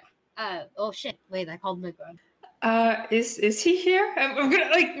here. Oh shit! Wait, I called my gun. Is he here? I'm gonna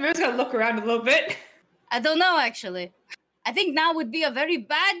we're just gonna look around a little bit. I don't know actually. I think now would be a very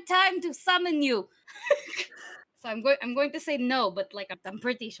bad time to summon you. So I'm going to say no, but like I'm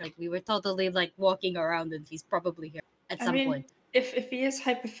pretty sure like we were totally like walking around and he's probably here at some point. If he is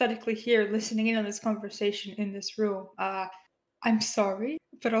hypothetically here listening in on this conversation in this room, I'm sorry,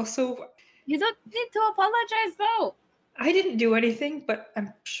 but also you don't need to apologize though. I didn't do anything, but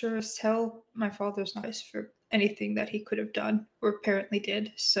I'm sure as hell my father's not nice for anything that he could have done or apparently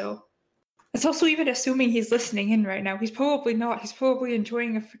did. So it's also even assuming he's listening in right now. He's probably not. He's probably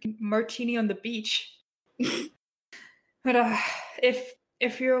enjoying a freaking martini on the beach. But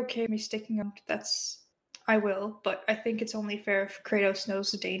if you're okay with me sticking out, I will. But I think it's only fair if Kratos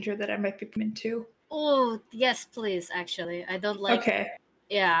knows the danger that I might be put into. Oh yes, please. Actually, I don't like. Okay.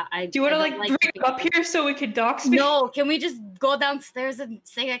 Yeah, do you want to like bring him up here so we can dox me? No, can we just go downstairs and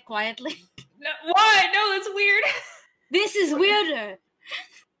say it quietly? No, why? No, that's weird. This is weirder.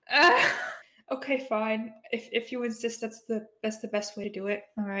 Okay, fine. If you insist, that's the best way to do it.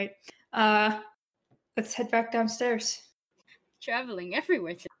 All right. Let's head back downstairs. Traveling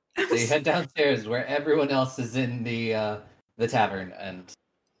everywhere. So you head downstairs where everyone else is in the tavern, and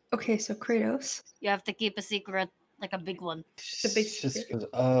okay, so Kratos, you have to keep a secret, like a big one. The big just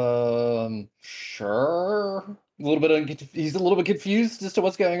goes, sure. He's a little bit confused as to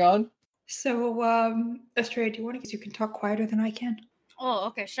what's going on. So, Estrella, do you want to? Because you can talk quieter than I can. Oh,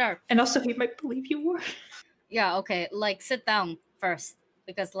 okay, sure. And also, he might believe you more. Yeah, okay. Like, sit down first,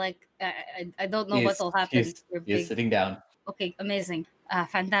 because like I don't know what will happen. He's sitting down. Okay, amazing.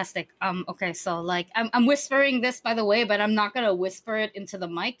 Fantastic. Okay, so like I'm whispering this by the way, but I'm not gonna whisper it into the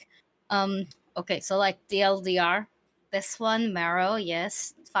mic. Okay, so like DLDR, this one, Marrow,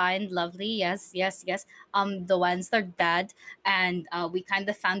 yes, fine, lovely, yes. The one's their dad, and we kind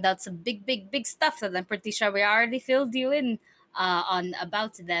of found out some big stuff that I'm pretty sure we already filled you in on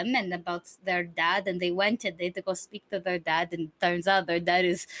about them and about their dad, and they went and they had to go speak to their dad, and turns out their dad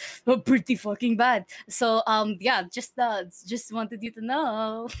is pretty fucking bad. So yeah, just wanted you to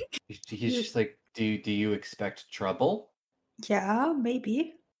know. He's just like, do you expect trouble? Yeah,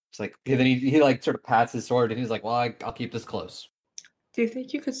 maybe. It's like, and then he like sort of pats his sword and he's like, well, I'll keep this close. Do you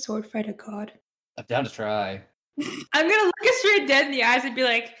think you could sword fight a god? I'm down to try. I'm gonna look you straight dead in the eyes and be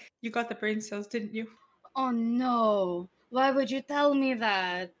like, you got the brain cells, didn't you? Oh no. Why would you tell me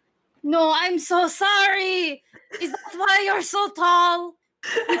that? No, I'm so sorry. Is that why you're so tall?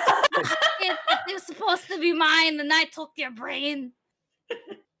 It was supposed to be mine, and I took your brain.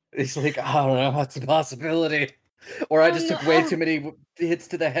 It's like, I don't know, that's a possibility. Or I just took way too many hits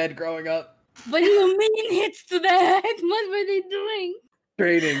to the head growing up. What do you mean hits to the head? What were they doing?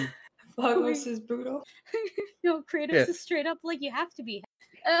 Training. Lagos is brutal. No, Kratos Yeah. is straight up like you have to be.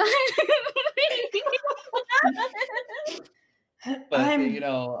 But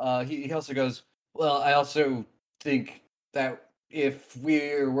he also goes, well, I also think that if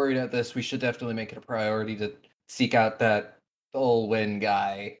we're worried about this, we should definitely make it a priority to seek out that Olwen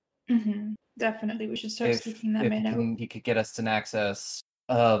guy. Definitely, we should start If seeking that man out. he could get us to Naxos,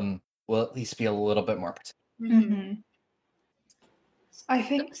 we'll at least feel a little bit more protected. Mm-hmm. I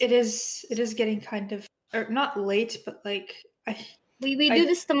think it is getting kind of, or not late, but like we do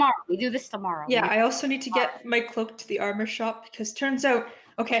this tomorrow. We do this tomorrow. Yeah, I also need to get my cloak to the armor shop because turns out,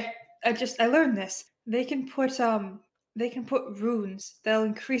 okay, I learned this. They can put runes that'll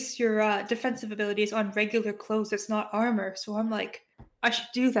increase your defensive abilities on regular clothes that's not armor. So I'm like, I should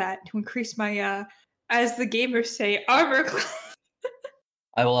do that to increase my as the gamers say, armor class.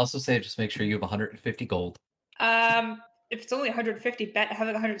 I will also say, just make sure you have 150 gold. If it's only 150, bet I have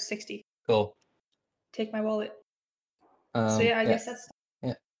like 160. Cool. Take my wallet. So yeah, I guess that's.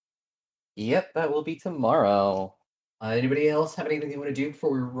 Yep, that will be tomorrow. Anybody else have anything they want to do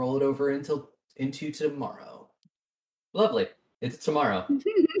before we roll it over into tomorrow? Lovely. It's tomorrow.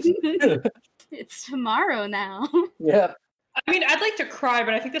 It's tomorrow now. Yep. I mean, I'd like to cry,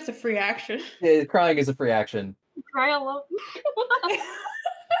 but I think that's a free action. Yeah, crying is a free action. Cry alone.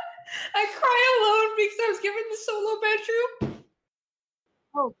 I cry alone because I was given the solo bedroom.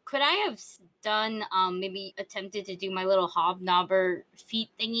 Oh, could I have done maybe attempted to do my little hobnobber feet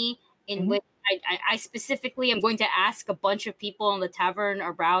thingy in which I specifically am going to ask a bunch of people in the tavern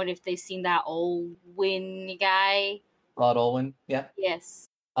around if they've seen that Olwen guy. Rod Olwen, yeah. Yes.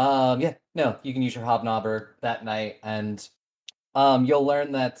 Yeah, no, you can use your hobnobber that night, and you'll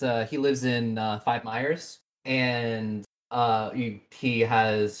learn that he lives in Five Myers, and he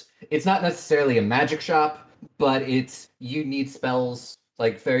has. It's not necessarily a magic shop, but you need spells,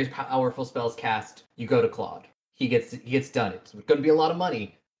 like very powerful spells cast. You go to Claude. He gets done. It's going to be a lot of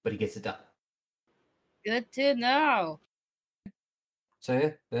money, but he gets it done. Good to know. So yeah,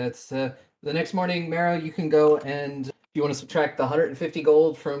 that's the next morning. Mara, you can go and if you want to subtract the 150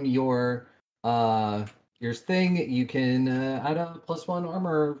 gold from your thing, you can add a +1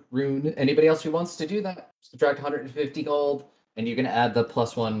 armor rune. Anybody else who wants to do that, subtract 150 gold, and you can add the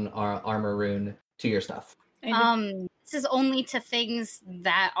 +1 armor rune to your stuff. This is only to things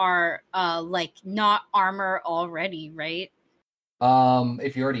that are like not armor already, right?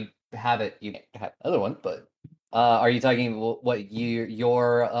 If you already have it, you can have another one. But are you talking what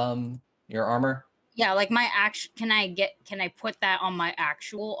your armor? Yeah, like my can I put that on my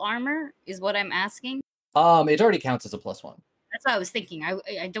actual armor? Is what I'm asking. It already counts as a +1. That's what I was thinking.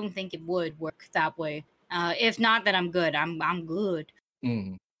 I don't think it would work that way. If not, then I'm good. I'm good.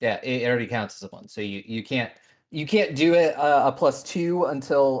 Yeah, it already counts as a 1. So you can't do it a +2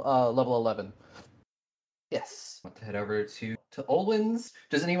 until level 11. Yes. Want to head over to Olwen's.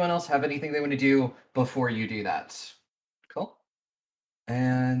 Does anyone else have anything they want to do before you do that? Cool.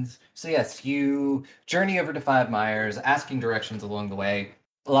 And so yes, you journey over to Five Myers, asking directions along the way.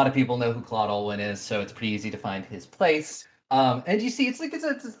 A lot of people know who Claude Olwen is, so it's pretty easy to find his place. And you see, it's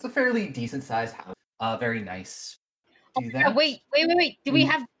a fairly decent sized house. Very nice. Do that. Wait. Do we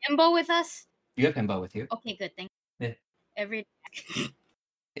have Himbo with us? You have Himbo with you. Okay, good. Thank you. Yeah.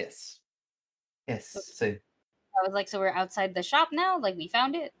 Yes. So I was like, so we're outside the shop now? Like we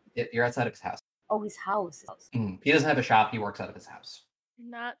found it? You're outside of his house. Oh, his house. He doesn't have a shop. He works out of his house. You're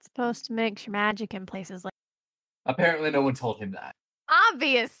not supposed to mix your magic in places like. Apparently, no one told him that.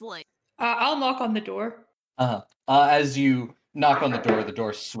 Obviously. I'll knock on the door. As you knock on the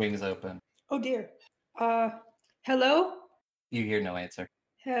door swings open. Oh dear. Hello? You hear no answer.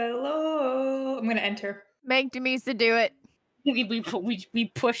 Hello? I'm gonna enter. Make Demisa do it. We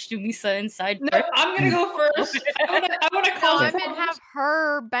push Dumisa inside. No, I'm gonna go first. I wanna call No, I her. meant have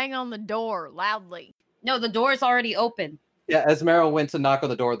her bang on the door loudly. No, the door's already open. Yeah, as Meryl went to knock on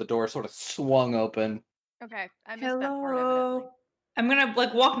the door sort of swung open. Okay, I missed that part Hello? evidently. I'm gonna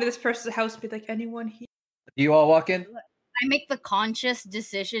like walk into this person's house and be like, anyone here? You all walk in? I make the conscious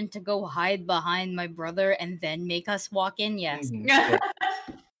decision to go hide behind my brother and then make us walk in. Yes. Yeah.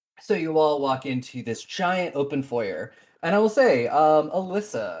 So you all walk into this giant open foyer. And I will say,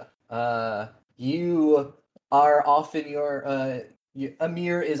 Alyssa, you are often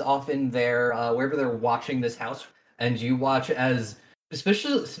Amir is often there, wherever they're watching this house, and you watch as,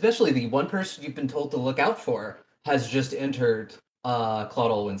 especially the one person you've been told to look out for has just entered Claude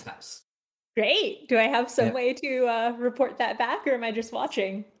Olwen's house. Great. Do I have some way to report that back, or am I just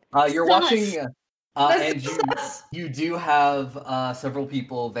watching? You're watching, and you do have several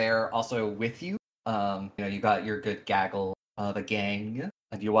people there also with you. You got your good gaggle of a gang.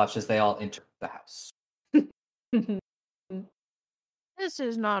 And you watch as they all enter the house. This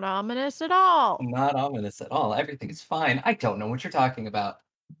is not ominous at all. Not ominous at all. Everything is fine. I don't know what you're talking about.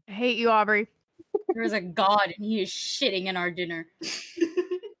 I hate you, Aubrey. There's a god and he is shitting in our dinner.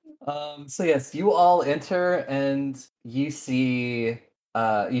 So yes, you all enter and you see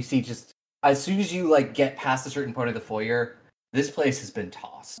just as soon as you like get past a certain point of the foyer, this place has been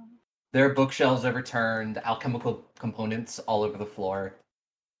tossed. There are bookshelves overturned, alchemical components all over the floor.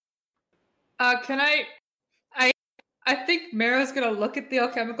 Can I think Mara's gonna look at the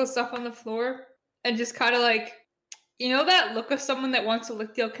alchemical stuff on the floor and just kind of like, you know, that look of someone that wants to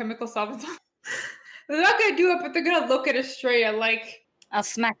lick the alchemical stuff. They're not gonna do it, but they're gonna look at Estrella like, I'll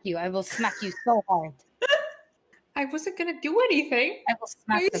smack you. I will smack you so hard. I wasn't gonna do anything. I will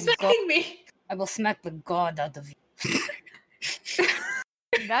Why are smack you the god. smacking me? I will smack the god out of you.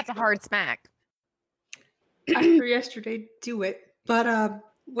 That's a hard smack. After yesterday, do it. But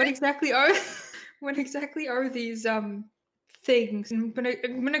what exactly are these things? I'm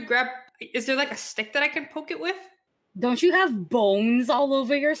gonna grab. Is there like a stick that I can poke it with? Don't you have bones all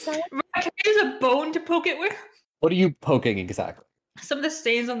over yourself? Can I use a bone to poke it with? What are you poking exactly? Some of the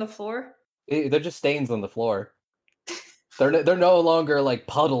stains on the floor. They're just stains on the floor. They're no longer like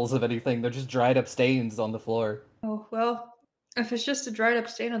puddles of anything. They're just dried up stains on the floor. Oh well, if it's just a dried up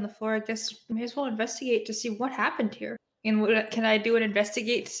stain on the floor, I guess I may as well investigate to see what happened here. And can I do an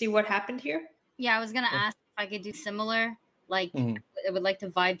investigate to see what happened here? Yeah, I was gonna ask if I could do similar. Like, Mhm. I would like to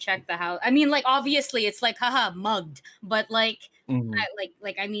vibe check the house. I mean, like, obviously, it's like, haha, mugged. But like, Mhm.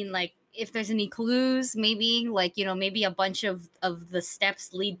 I mean, like, if there's any clues, maybe, like, you know, maybe a bunch of the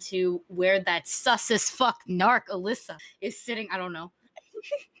steps lead to where that sus as fuck narc Alyssa is sitting. I don't know.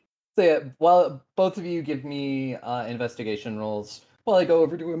 So yeah, while both of you give me investigation rolls, while I go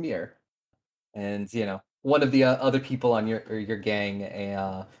over to Amir, and you know, one of the other people on your gang,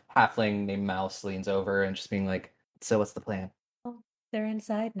 a halfling named Mouse, leans over and just being like, "So what's the plan?" They're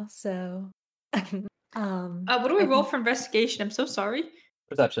inside now, so. What do we roll for investigation? I'm so sorry.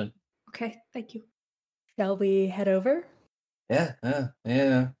 Perception. Okay, thank you. Shall we head over? Yeah.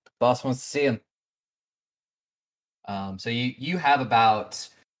 Boss wants to see him. So you have about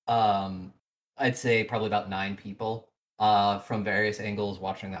I'd say probably about 9 people from various angles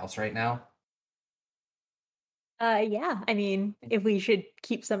watching the house right now. Yeah. I mean, if we should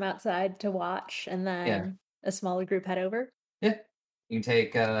keep some outside to watch and then a smaller group head over. Yeah, you can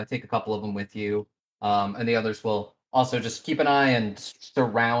take a couple of them with you, and the others will also just keep an eye and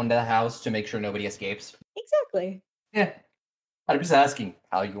surround the house to make sure nobody escapes. Exactly. Yeah, I'm just asking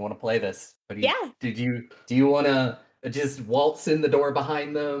how you want to play this. But Yeah. do you want to just waltz in the door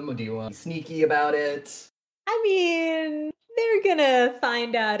behind them, or do you want to be sneaky about it? I mean, they're gonna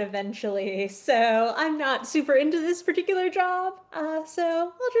find out eventually, so I'm not super into this particular job.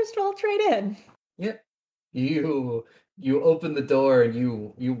 So I'll just waltz right in. Yep. You open the door and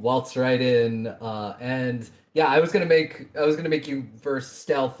you waltz right in, and yeah, I was gonna make you verse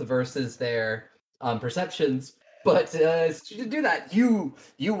stealth versus their perceptions, but to do that, you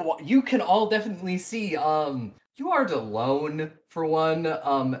can all definitely see you aren't alone for one,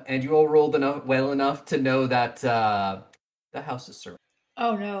 and you all rolled well enough to know that the house is surrounded.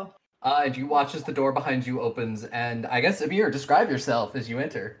 Oh no. And you watch as the door behind you opens, and I guess Amir, describe yourself as you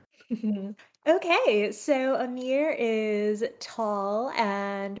enter. Okay, so Amir is tall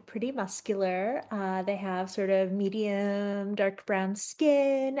and pretty muscular. They have sort of medium dark brown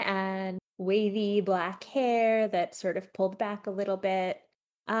skin and wavy black hair that's sort of pulled back a little bit.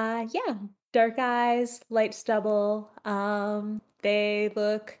 Yeah, dark eyes, light stubble. They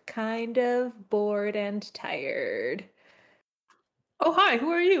look kind of bored and tired. Oh hi, who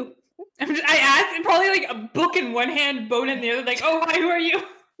are you? I asked, probably like a book in one hand, bone in the other. Like, oh hi, who are you?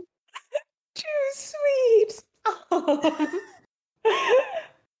 Too sweet.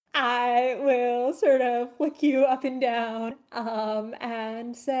 I will sort of flick you up and down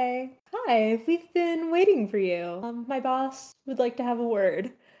and say, "Hi, we've been waiting for you. My boss would like to have a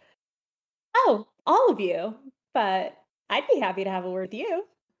word." Oh, all of you, but I'd be happy to have a word with you.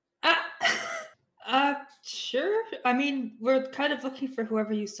 Sure. I mean, we're kind of looking for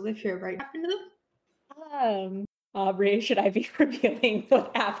whoever used to live here, right? What happened to them? Aubrey, should I be revealing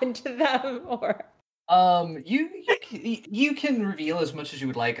what happened to them, or? You can reveal as much as you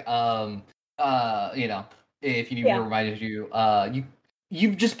would like. You know, if you need me to remind you,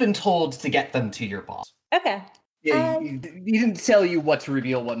 you've just been told to get them to your boss. Okay. Yeah, he didn't tell you what to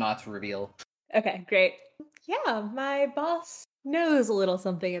reveal, what not to reveal. Okay, great. Yeah, my boss knows a little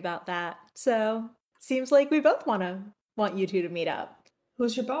something about that, so seems like we both want you two to meet up.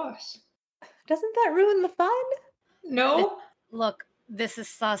 Who's your boss? Doesn't that ruin the fun? No. Look, this is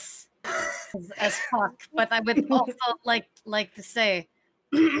sus as fuck. But I would also like to say,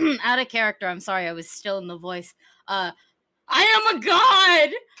 out of character. I'm sorry, I was still in the voice. I am a god.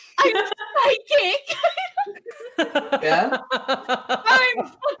 I'm psychic. Yeah? I'm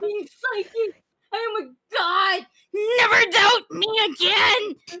fucking psychic. I am a god. Never doubt me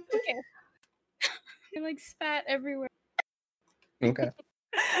again. Okay. I like spat everywhere. Okay.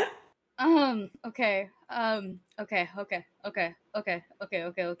 Okay.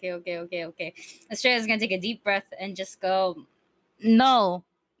 Okay. Estrella's gonna take a deep breath and just go, no,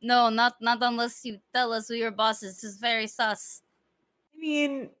 not unless you tell us who your boss is. This is very sus. I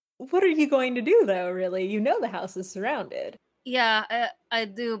mean, what are you going to do, though, really? You know the house is surrounded. Yeah, I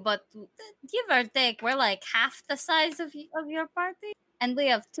do, but give or take, we're like half the size of your party, and we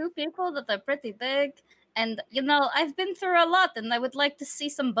have 2 people that are pretty big. And I've been through a lot, and I would like to see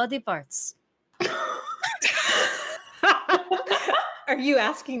some body parts. Are you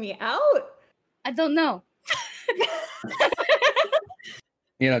asking me out? I don't know.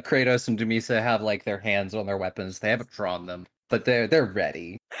 Kratos and Dumisa have like their hands on their weapons. They haven't drawn them, but they're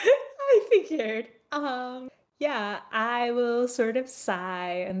ready. I figured. Yeah, I will sort of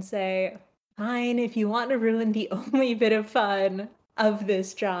sigh and say, fine, if you want to ruin the only bit of fun of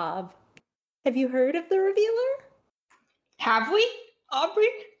this job. Have you heard of the Revealer? Have we, Aubrey?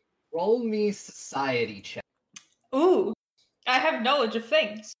 Roll me society check. Ooh, I have knowledge of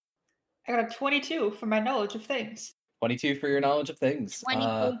things. I got a 22 for my knowledge of things. 22 for your knowledge of things. 22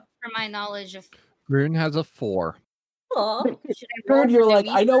 for my knowledge of. Grun has a 4. Aw. Should I roll Bird, you're for like,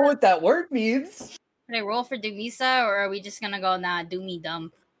 I Dumisa? know what that word means. Should I roll for Dumisa, or are we just gonna go, nah, do me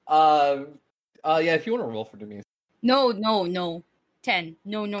dumb? Yeah, if you want to roll for Dumisa. No. 10.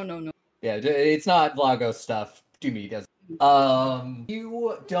 No. Yeah, it's not Vlago stuff. Dumi does.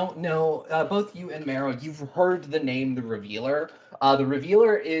 You don't know, both you and Mero, you've heard the name The Revealer. The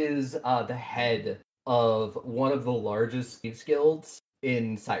Revealer is the head of one of the largest thieves guilds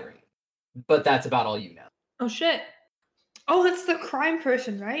in Cyrene. But that's about all you know. Oh shit. Oh, that's the crime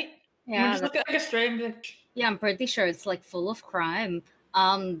person, right? Yeah, Just look at like a strange bitch. yeah, I'm pretty sure it's like full of crime.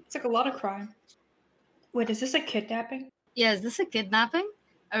 It's like a lot of crime. Wait, is this a kidnapping? Yeah, is this a kidnapping?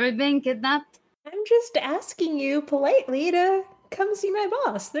 Are we being kidnapped? I'm just asking you politely to come see my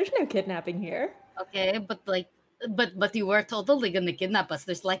boss. There's no kidnapping here. Okay, but you were totally gonna kidnap us.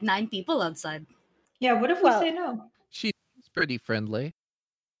 There's like 9 people outside. Yeah, what if Well- we say no? She's pretty friendly.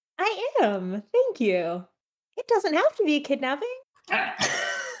 I am. Thank you. It doesn't have to be a kidnapping.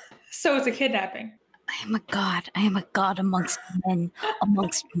 So it's a kidnapping. I am a god. I am a god amongst men,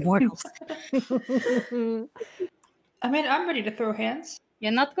 amongst mortals. I mean, I'm ready to throw hands.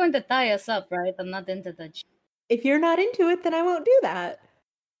 You're not going to tie us up, right? I'm not into that shit. If you're not into it, then I won't do that.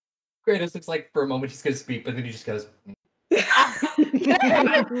 Kratos looks like for a moment he's going to speak, but then he just goes, I'm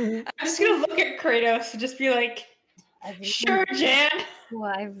just gonna look at Kratos and just be like, sure, Jan.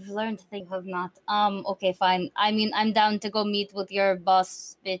 Well, I've learned things have not. Okay, fine. I mean, I'm down to go meet with your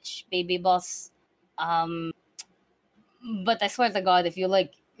boss, bitch, baby boss. But I swear to God, if you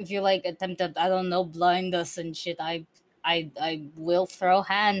attempt to, I don't know, blind us and shit, I will throw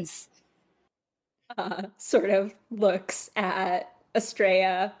hands. Sort of looks at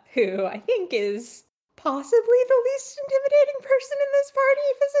Estrella, who I think is possibly the least intimidating person in this party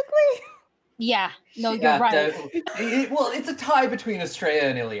physically. Yeah, no, yeah, you're right. well, it's a tie between Estrella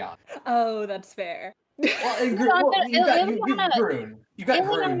and Iliana. Oh, that's fair. Well, and you've got Grun. You've got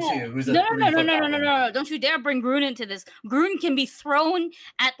Grun too, who's a No. 3-foot goblin. Don't you dare bring Grun into this. Grun can be thrown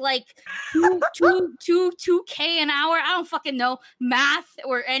at like 2K an hour. I don't fucking know math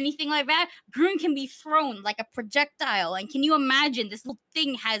or anything like that. Grun can be thrown like a projectile. And can you imagine this little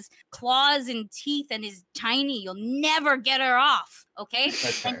thing has claws and teeth and is tiny? You'll never get her off. Okay?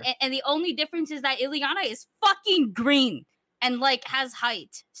 That's fair. And the only difference is that Iliana is fucking green and like has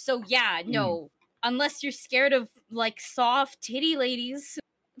height. So yeah, no. Unless you're scared of like soft titty ladies.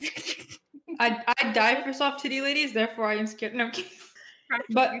 I die for soft titty ladies, therefore I am scared. No, I'm kidding.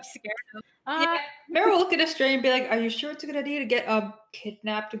 But you're scared of. yeah, Mara will look at Estrella and be like, "Are you sure it's a good idea to get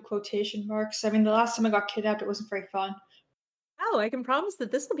kidnapped in quotation marks? I mean, the last time I got kidnapped, it wasn't very fun." Oh, I can promise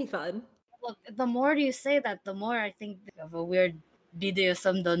that this will be fun. Look, the more you say that, the more I think of a weird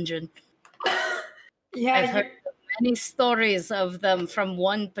BDSM dungeon. Yeah, I've heard many stories of them from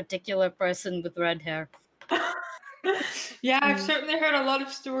one particular person with red hair. yeah, I've certainly heard a lot of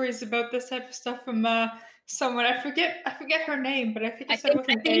stories about this type of stuff from someone. I forget her name, but I think it's with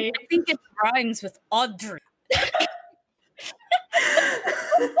an A. I think it rhymes with Audrey.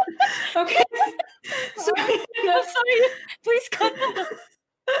 Okay. So, I'm sorry. Please cut that.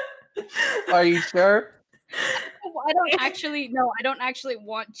 Are you sure? I don't actually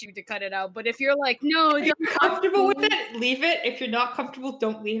want you to cut it out. But if you're like, no, If you're don't comfortable with it, leave it. If you're not comfortable,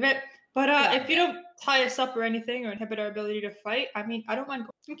 don't leave it. But if you don't tie us up or anything or inhibit our ability to fight, I mean, I don't mind.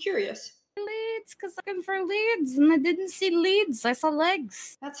 I'm curious. Leads, because I'm looking for leads, and I didn't see leads. I saw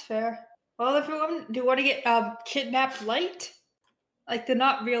legs. That's fair. Well, if do you want to get kidnapped light? Like the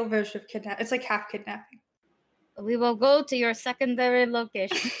not real version of kidnap. It's like half kidnapping. We will go to your secondary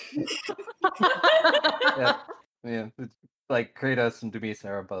location. Yeah, it's like Kratos and Dumisa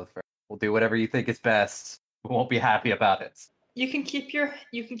are both fair. We'll do whatever you think is best. We won't be happy about it. You can keep your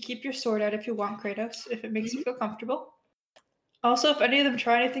sword out if you want, Kratos, if it makes you feel comfortable. Also, if any of them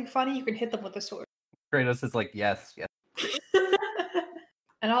try anything funny, you can hit them with the sword. Kratos is like, yes.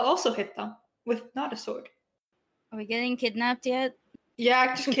 And I'll also hit them with not a sword. Are we getting kidnapped yet?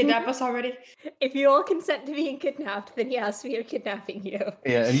 Yeah, just kidnap us already. If you all consent to being kidnapped, then yes, we are kidnapping you.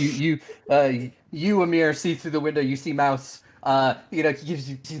 Yeah, and you Amir see through the window. You see Mouse. He gives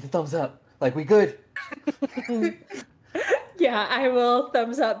you the thumbs up. Like, we good. Yeah, I will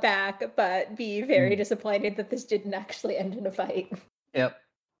thumbs up back, but be very disappointed that this didn't actually end in a fight. Yep.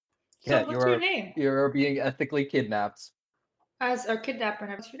 So Yeah, what's your name? You're being ethically kidnapped. As our kidnapper,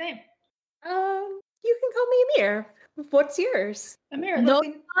 what's your name? You can call me Amir. What's yours? Amir. No,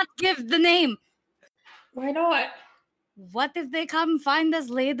 lovely- not give the name. Why not? What if they come find us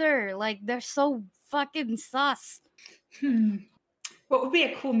later? Like, they're so fucking sus. What would be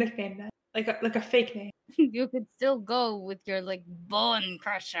a cool nickname then? Like a fake name. You could still go with your, like, bone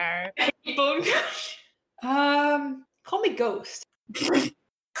crusher. Bone Crush. Call me Ghost.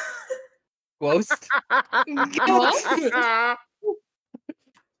 Ghost?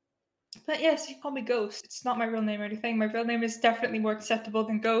 But yes, you call me Ghost. It's not my real name or anything. My real name is definitely more acceptable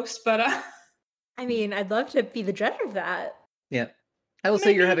than Ghost, but I mean, I'd love to be the judge of that. Yeah. I will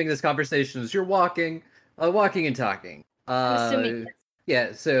say you're Maybe. having this conversation as you're walking and talking. I'm assuming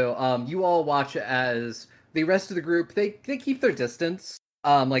Yeah, so you all watch as the rest of the group, they keep their distance,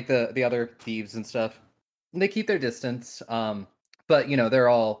 like the other thieves and stuff. They keep their distance, but they're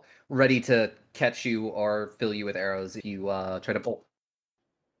all ready to catch you or fill you with arrows if you try to pull.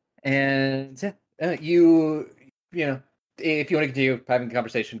 And if you want to continue having a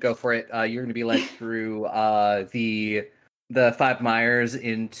conversation, go for it. You're going to be led through the Five Mires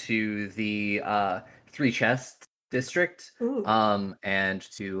into the Three Chests district, Ooh. and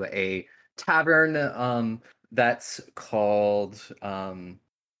to a tavern that's called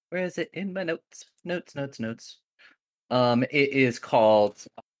where is it in my notes? It is called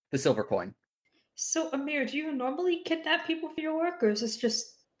the Silver Coin. So Amir, do you normally kidnap people for your work, or is this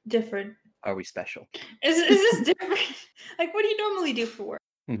just different? Are we special? Is this different? Like, what do you normally do for work?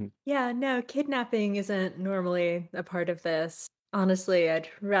 Yeah, no, kidnapping isn't normally a part of this. Honestly, I'd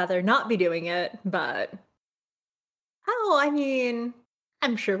rather not be doing it, but I mean,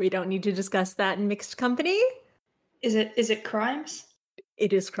 I'm sure we don't need to discuss that in mixed company. Is it crimes?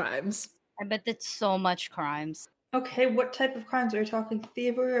 It is crimes. I bet it's so much crimes. Okay, what type of crimes are we talking?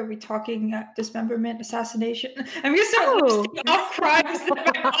 Thievery? Are we talking dismemberment, assassination? I'm gonna start listing off crimes that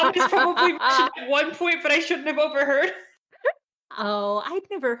my mom has probably mentioned at one point, but I shouldn't have overheard. Oh, I'd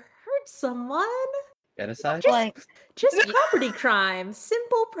never heard someone. Genocide? Just property crime.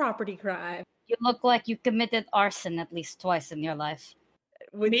 Simple property crime. You look like you committed arson at least twice in your life.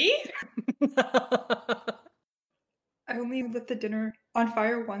 Me? I only lit the dinner on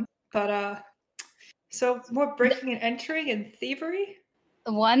fire once, but so more breaking and entering and thievery?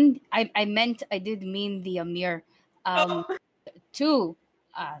 One, I did mean the Amir. Two,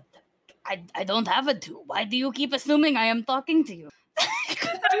 I don't have a two. Why do you keep assuming I am talking to you?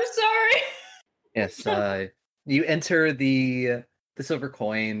 I'm sorry. Yes, you enter the Silver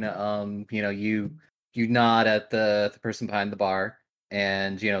Coin. You nod at the person behind the bar,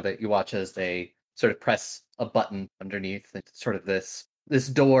 and that you watch as they sort of press a button underneath, and sort of this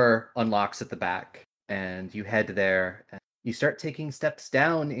door unlocks at the back, and you head there. And you start taking steps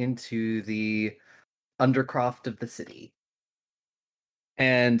down into the undercroft of the city,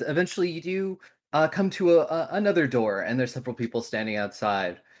 and eventually you do come to another door, and there's several people standing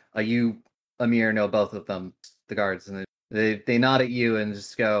outside. You, Amir, know both of them, the guards, and they nod at you and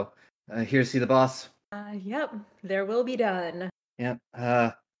just go, "Here to see the boss." Yep, there will be done. Yep.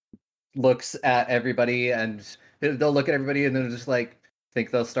 Looks at everybody, and they'll look at everybody, and they're just like, "Think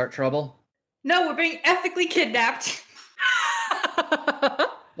they'll start trouble?" No, we're being ethically kidnapped.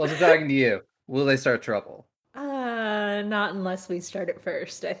 Well, I'm talking to you. Will they start trouble? Not unless we start it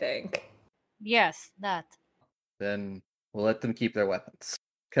first, I think. Yes, that. Then we'll let them keep their weapons,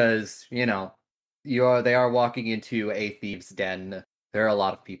 because they are walking into a thieves' den. There are a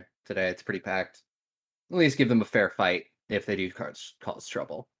lot of people today. It's pretty packed. at least give them a fair fight if they do cause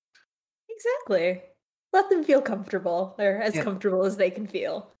trouble. Exactly. Let them feel comfortable, or as Yeah. comfortable as they can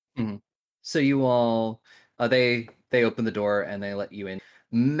feel. So you all, they open the door and they let you in.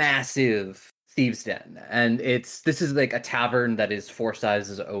 Massive thieves' den, and this is like a tavern that is 4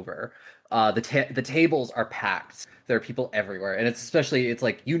 sizes over. The tables are packed. There are people everywhere, and it's like it's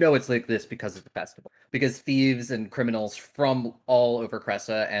like this because of the festival. Because thieves and criminals from all over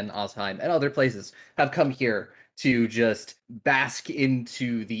Cressa and Osheim and other places have come here to just bask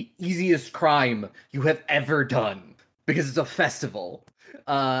into the easiest crime you have ever done because it's a festival.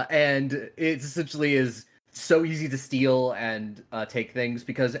 And it essentially is so easy to steal and take things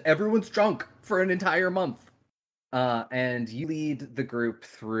because everyone's drunk for an entire month. And you lead the group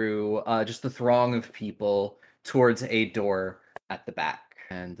through just the throng of people towards a door at the back.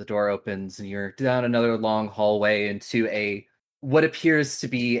 And the door opens and you're down another long hallway into what appears to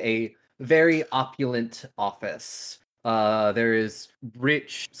be a very opulent office. There is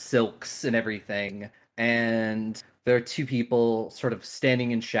rich silks and everything, and there are 2 people sort of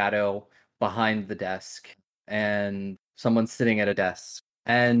standing in shadow behind the desk, and someone sitting at a desk.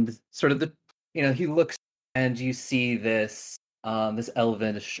 And sort of he looks, and you see this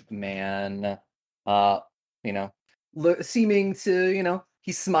elvish man, seeming to,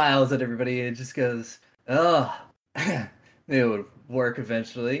 he smiles at everybody and just goes, "Oh, it would work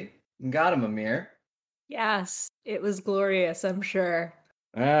eventually. Got him, Amir." Yes, it was glorious, I'm sure.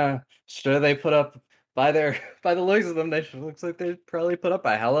 Sure they put up by the looks of them, looks like they probably put up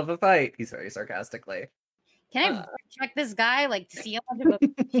a hell of a fight. He's very sarcastically. Can I check this guy, like, to see how much of a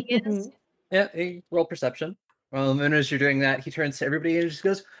bitch he is? Yeah, roll perception. Well, and as you're doing that, he turns to everybody and just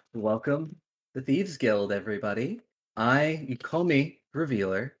goes, "Welcome, the Thieves Guild, everybody. You call me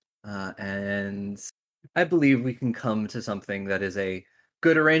Revealer, and I believe we can come to something that is a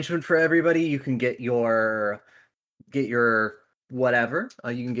good arrangement for everybody. You can get your whatever.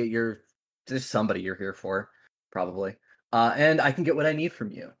 You can get there's somebody you're here for, probably. And I can get what I need from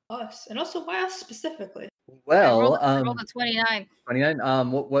you." Us. And also, why us specifically? Well, I rolled a 29.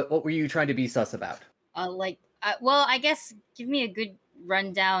 29. What were you trying to be sus about? Well, I guess give me a good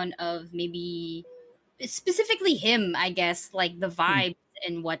rundown of maybe specifically him, I guess, like the vibes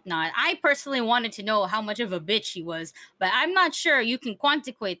and whatnot. I personally wanted to know how much of a bitch he was, but I'm not sure you can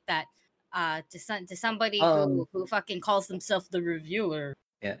quantitate that to somebody who fucking calls himself the Revealer.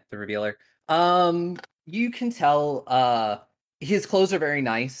 Yeah, the Revealer. You can tell his clothes are very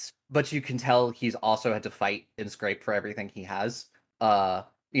nice, but you can tell he's also had to fight and scrape for everything he has.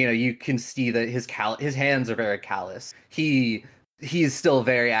 You can see that his hands are very callous. He's still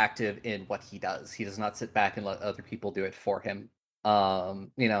very active in what he does. He does not sit back and let other people do it for him.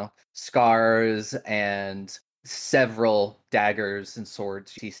 Scars and several daggers and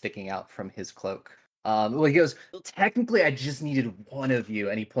swords you see sticking out from his cloak. Well, he goes, "Well, technically, I just needed one of you,"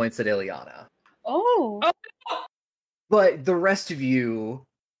 and he points at Ileana. Oh. But the rest of you,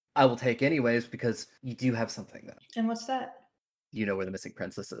 I will take anyways, because you do have something, though. And what's that? You know where the missing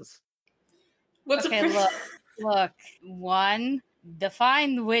princess is. What's Okay, a princess? look. 1,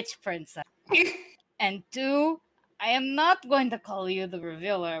 define which princess. And 2, I am not going to call you the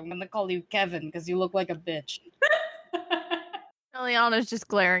Revealer. I'm going to call you Kevin because you look like a bitch. Eliana's just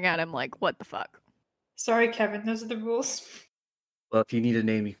glaring at him like, what the fuck? Sorry, Kevin. Those are the rules. Well, if you need a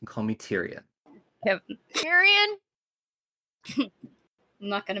name, you can call me Tyrion. Kevin. Tyrion? I'm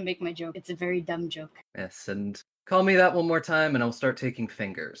not going to make my joke. It's a very dumb joke. Yes, and call me that one more time, and I'll start taking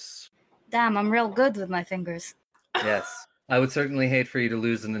fingers. Damn, I'm real good with my fingers. Yes, I would certainly hate for you to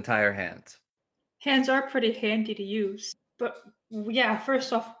lose an entire hand. Hands are pretty handy to use. But yeah,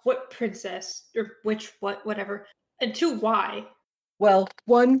 first off, what princess? Or which, whatever. And 2, why? Well,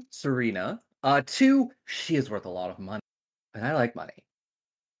 1, Serena. 2, she is worth a lot of money. And I like money.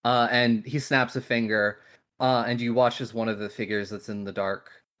 And he snaps a finger, and you watch as one of the figures that's in the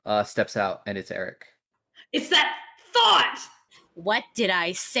dark steps out, and it's Eric. It's that thought! What did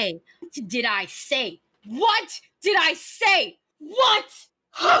I say? What did I say? What did I say? What?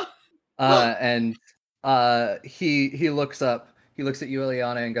 And he looks up. He looks at you,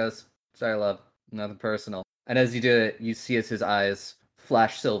 Ileana, and goes, "Sorry, love. Nothing personal." And as you do it, you see as his eyes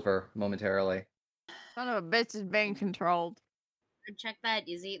flash silver momentarily. Son of a bitch is being controlled. Check that.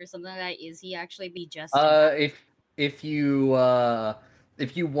 Is he or something like that? Is he actually be just? If you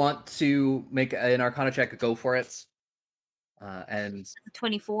want to make an Arcana check, go for it. And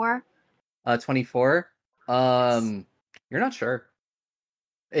 24. 24. You're not sure.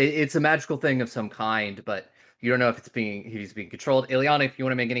 It's a magical thing of some kind, but you don't know if he's being controlled. Ileana, if you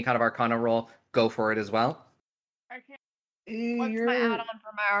want to make any kind of Arcana roll, go for it as well. What's my add-on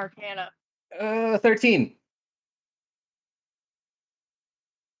for my Arcana? 13.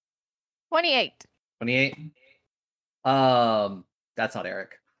 28. 28. That's not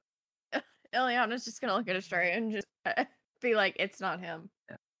Eric. Ileana's just gonna look at Estrella and just be like, it's not him.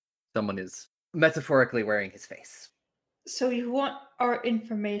 Someone is metaphorically wearing his face. So you want our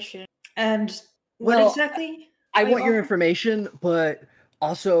information, and what Well, exactly? I are you want your offering? information, but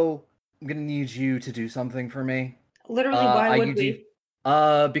also I'm gonna need you to do something for me. Literally, why would you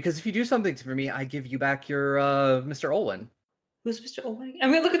we? because if you do something for me, I give you back your Mr. Olwen. Who's Mr. Owen?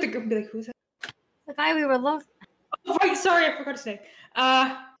 I'm gonna look at the group and be like, who's that? The guy we were looking. Oh, right, sorry, I forgot to say.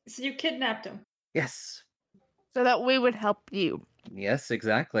 So you kidnapped him. Yes. So that we would help you. Yes,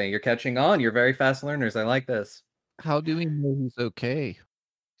 exactly. You're catching on. You're very fast learners. I like this. How do we know he's okay?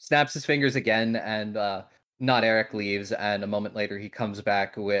 Snaps his fingers again, and not Eric leaves, and a moment later he comes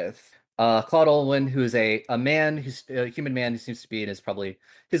back with Claude Olwen, who's a man who's a human man who seems to be in probably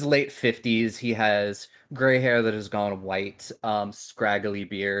his late 50s. He has gray hair that has gone white, scraggly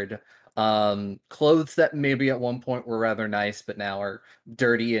beard, clothes that maybe at one point were rather nice, but now are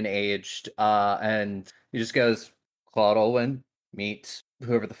dirty and aged. And he just goes, Claude Olwen, meet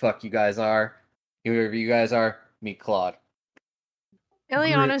whoever the fuck you guys are. Whoever you guys are, meet Claude.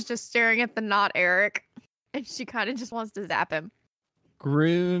 Ileana's just staring at the not Eric, and she kind of just wants to zap him.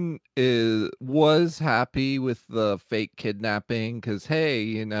 Groon was happy with the fake kidnapping because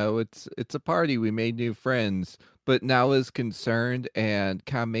hey, it's a party. We made new friends, but now is concerned and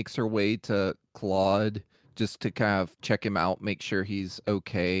kind of makes her way to Claude just to kind of check him out, make sure he's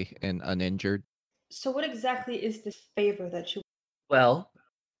okay and uninjured. So what exactly is this favor that you? Well,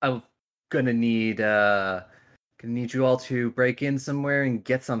 I'm gonna need you all to break in somewhere and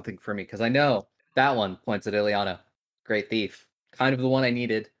get something for me, because I know that one points at Ileana. Great thief. Kind of the one I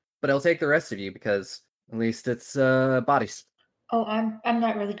needed. But I'll take the rest of you because at least it's bodies. Oh, I'm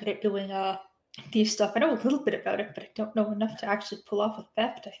not really good at doing thief stuff. I know a little bit about it, but I don't know enough to actually pull off a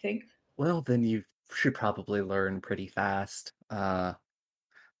theft, I think. Well, then you should probably learn pretty fast.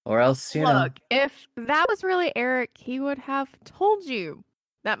 Or else, Look, if that was really Eric, he would have told you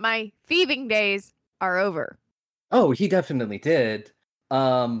that my thieving days are over. Oh, he definitely did.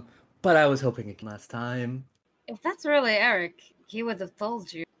 But I was hoping it last time. If that's really Eric, he would have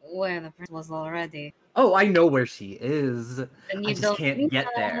told you where the person was already. Oh, I know where she is. And I you just don't can't need get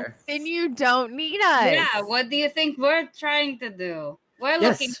us. there. Then you don't need us. Yeah, what do you think we're trying to do? We're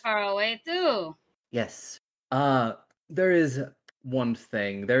Yes. looking far away too. Yes. There is one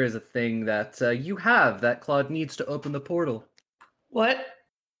thing. There is a thing that you have that Claude needs to open the portal. What?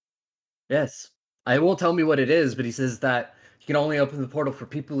 Yes. I won't tell me what it is, but he says that he can only open the portal for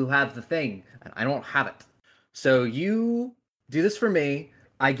people who have the thing, and I don't have it. So you do this for me.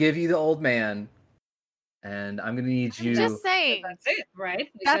 I give you the old man, and I'm gonna need you. Just saying. That's it, right?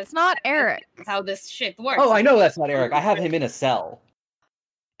 That's Because not Eric. that's how this shit works. Oh, I know that's not Eric. I have him in a cell.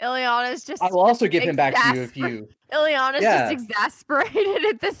 Ileana's just I will also give him back to you if you. Ileana's Yeah. just exasperated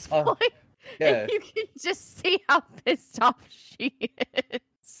at this Oh, point. Yeah. And you can just see how pissed off she is.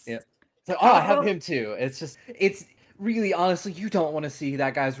 Yeah. So, I have him too. It's really, honestly, you don't want to see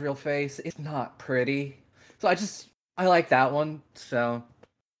that guy's real face. It's not pretty. So I like that one. So,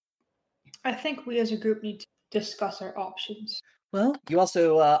 I think we as a group need to discuss our options. well, you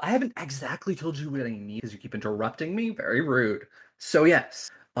also, I haven't exactly told you what I need because you keep interrupting me. Very rude. So, yes,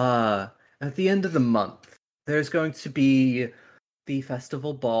 at the end of the month, there's going to be the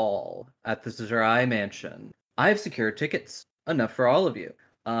festival ball at the Zerai Mansion. I have secured tickets, enough for all of you.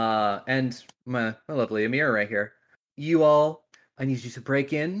 And my lovely Amira right here. You all, I need you to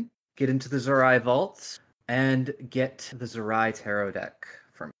break in, get into the Zerai vaults, and get the Zerai tarot deck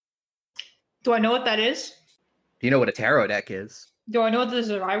for me. Do I know what that is? Do you know what a tarot deck is? Do I know what the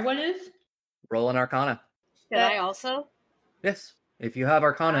Zerai one is? Roll an Arcana. Did I also? Yes. If you have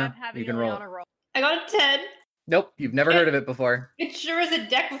Arcana, I'm having you can roll. Ileana roll. I got a 10. Nope, you've never heard of it before. It sure is a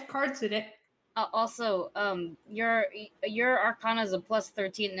deck with cards in it. Also, your Arcana is a plus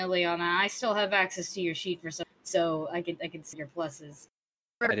 13, Ileana. I still have access to your sheet for some, so I can see your pluses.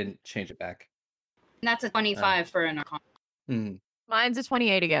 I didn't change it back. And that's a 25 for an Arcana. Mine's a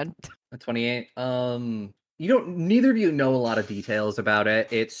 28 again. A 28. Neither of you know a lot of details about it.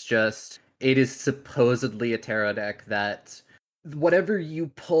 It's just, it is supposedly a tarot deck that whatever you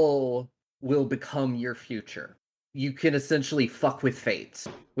pull will become your future. You can essentially fuck with fate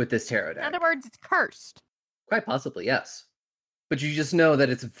with this tarot In deck. other words, it's cursed. Quite possibly, yes. But you just know that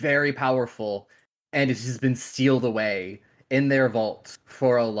it's very powerful and it has been sealed away in their vault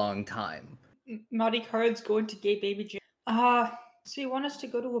for a long time. Naughty cards going to gay baby Jim. So you want us to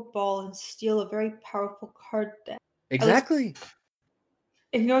go to a ball and steal a very powerful card deck? Exactly.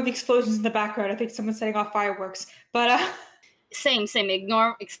 Ignore the explosions in the background. I think someone's setting off fireworks. But Same.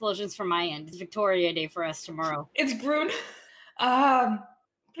 Ignore explosions from my end. It's Victoria Day for us tomorrow. it's Groon. I'm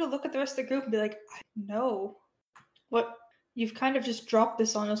gonna look at the rest of the group and be like, I know. What? You've kind of just dropped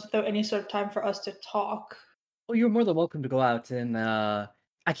this on us without any sort of time for us to talk. Well, you're more than welcome to go out and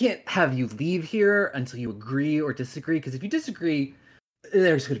I can't have you leave here until you agree or disagree, because if you disagree,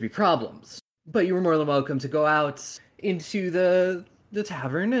 there's going to be problems. But you were more than welcome to go out into the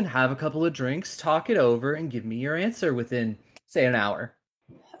tavern and have a couple of drinks, talk it over, and give me your answer within, say, an hour.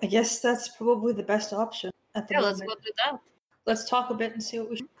 I guess that's probably the best option at the Yeah, moment. let's go do that. Let's talk a bit and see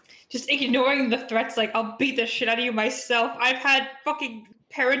what we should. Just ignoring the threats like, I'll beat the shit out of you myself. I've had fucking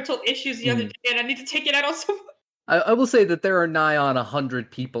parental issues the other day and I need to take it out on someone. I will say that there are nigh on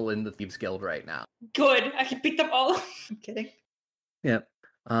 100 people in the Thieves Guild right now. Good. I can beat them all. I'm kidding. Yep.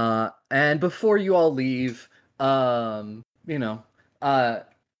 And before you all leave, he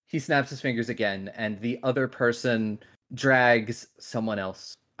snaps his fingers again, and the other person drags someone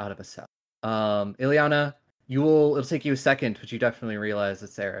else out of a cell. Ileana, it'll take you a second, but you definitely realize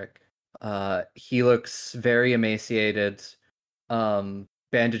it's Eric. He looks very emaciated.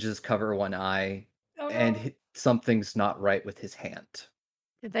 Bandages cover one eye, Oh, no. and something's not right with his hand.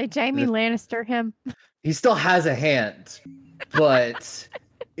 Did they Jaime Lannister him? He still has a hand, but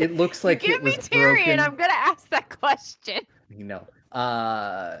it looks like Give it was me Tyrion. broken. I'm gonna ask that question.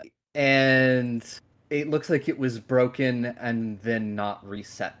 And it looks like it was broken and then not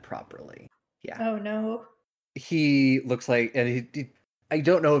reset properly. Yeah. Oh no. He looks like, and I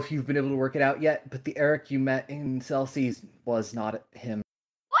don't know if you've been able to work it out yet, but the Eric you met in Celsius was not him.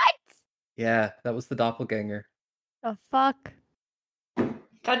 What? Yeah, that was the doppelganger. The fuck?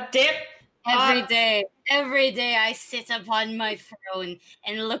 God damn. Every day I sit upon my throne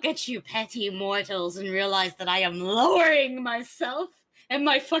and look at you petty mortals and realize that I am lowering myself and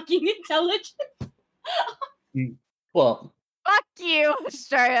my fucking intelligence. Well, Fuck you,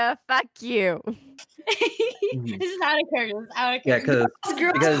 Australia. Fuck you. This is out of character. yeah, because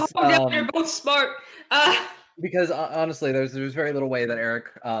You're both smart. Honestly, there's very little way that Eric,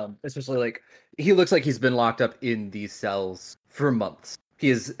 especially like he looks like he's been locked up in these cells for months. He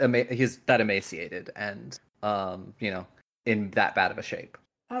is that emaciated and in that bad of a shape.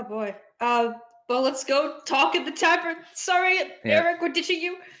 Oh boy. Well, let's go talk at the tavern. Sorry, Eric, we're ditching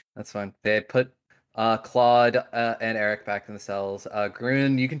you. That's fine. They put Claude and Eric back in the cells.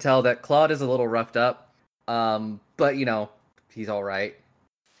 Grun, you can tell that Claude is a little roughed up, but he's all right.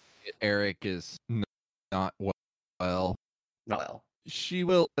 Eric is not well. Not well. She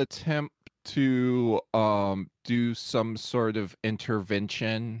will attempt to do some sort of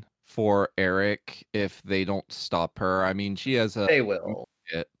intervention for Eric if they don't stop her. I mean, she has a. They will.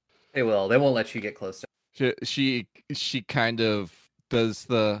 They will. They won't let you get close to her. She kind of does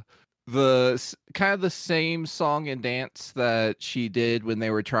the kind of the same song and dance that she did when they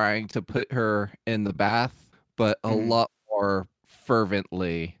were trying to put her in the bath, but a lot more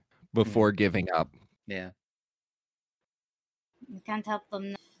fervently before giving up. Yeah. You can't help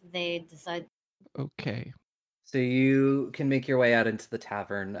them if they decide. Okay. So you can make your way out into the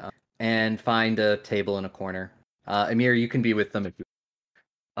tavern and find a table in a corner. Amir, you can be with them if you.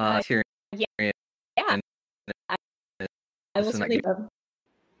 Tyrion. Yeah. I will sleep them.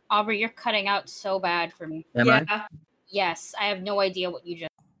 Aubrey, you're cutting out so bad for me. Am I? Yes, I have no idea what you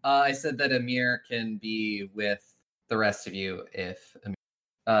just. I said that Amir can be with the rest of you if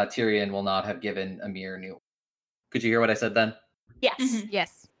Tyrion will not have given Amir new. Could you hear what I said then? Yes. Mhm.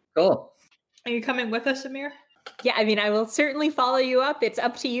 Yes. Cool. Are you coming with us, Amir? Yeah, I mean, I will certainly follow you up. It's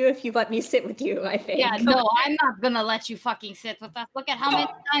up to you if you let me sit with you, I think. Yeah, no, I'm not gonna let you fucking sit with us. Look at how many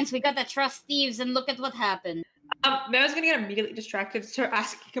times we got to trust thieves, and look at what happened. I was gonna get immediately distracted to start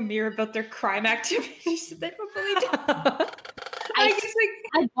asking Amir about their crime activities that they probably do.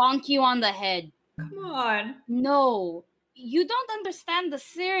 I bonk you on the head. Come on. No, you don't understand the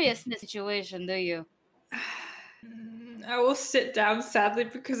seriousness of the situation, do you? I will sit down sadly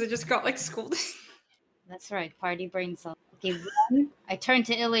because I just got scolded. That's right, party brain cell. Okay, one, I turn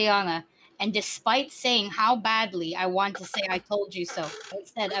to Ileana, and despite saying how badly I want to say I told you so,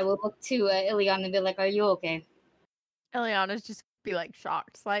 instead I will look to Ileana and be like, "Are you okay?" Ileana's just be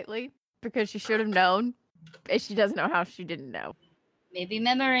shocked slightly because she should have known, and she doesn't know how she didn't know. Maybe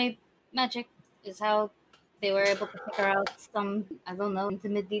memory magic is how they were able to figure out some, I don't know,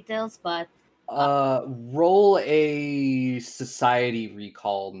 intimate details, but... Roll a society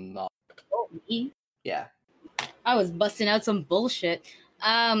recall. Oh, me? Yeah. I was busting out some bullshit.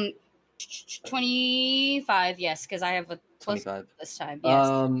 25, yes, because I have a plus 25 this time.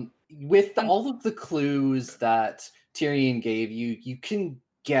 Yes. With all of the clues that Tyrion gave you, you can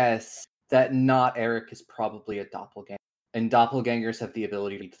guess that not Eric is probably a doppelganger. And doppelgangers have the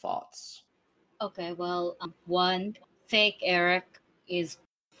ability to read thoughts. Okay, well, one, fake Eric is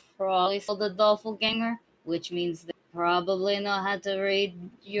probably still the doppelganger, which means they probably know how to read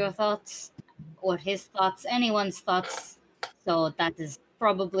your thoughts, or his thoughts, anyone's thoughts. So that is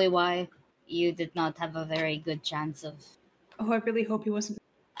probably why you did not have a very good chance of. Oh, I really hope he wasn't.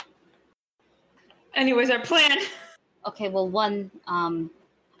 Anyways, our plan. Okay, well, one,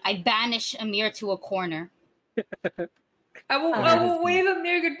 I banish Amir to a corner. I will Alright. wave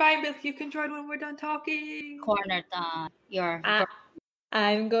Amir goodbye, and be like, you can join when we're done talking. Corner, your.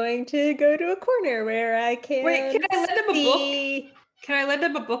 I'm going to go to a corner where I can. Wait, can I lend him a see... book? Can I lend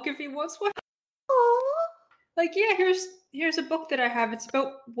him a book if he wants one? Aw. Like, yeah, here's a book that I have. It's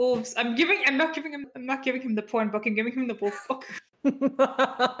about wolves. I'm not giving him the porn book. I'm giving him the wolf book.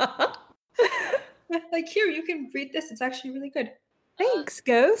 Like, here, you can read this. It's actually really good. Thanks,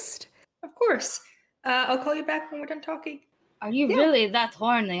 Ghost. Of course. I'll call you back when we're done talking. Are you Yeah. really that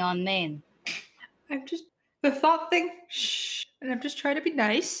horny on main? I'm just the thought thing. Shh. And I'm just trying to be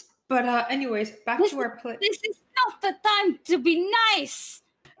nice. But anyways, back This to our plan. This is not the time to be nice.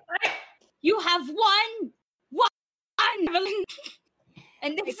 You have one, Evelyn,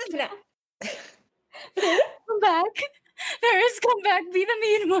 and this is come back. Ferris, come back. Be the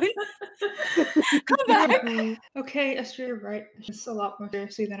mean one. Come back. Okay, Esther, you're right. It's just a lot more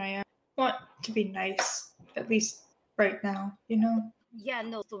seriously than I am. I want to be nice, at least right now, you know? Yeah,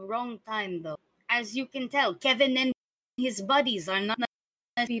 no, it's the wrong time though. As you can tell, Kevin and his buddies are not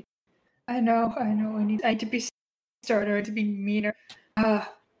nice people. I know. I need to be starter, to be meaner. But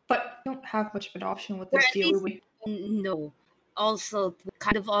I don't have much of an option with this Or at deal. least- No. Also, we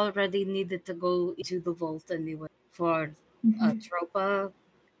kind of already needed to go into the vault anyway for Tropa.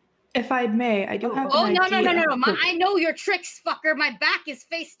 If I may, I do have Oh, an no. idea. I know your tricks, fucker. My back is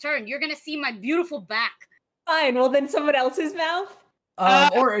face turned. You're gonna see my beautiful back. Fine. Well, then someone else's mouth.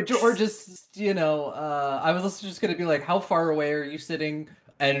 Or just, you know, I was also just gonna be like, how far away are you sitting?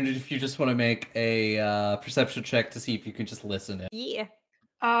 And if you just want to make a perception check to see if you can just listen in. Yeah.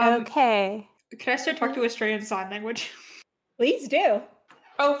 Okay. Okay. Can I start talking to Australian Sign Language? Please do.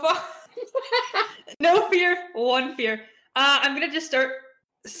 Oh, fuck. No fear. One fear. I'm gonna just start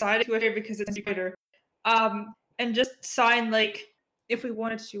signing to it because it's better. And just sign, like, if we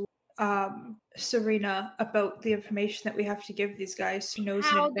wanted to, Serena about the information that we have to give these guys. Who knows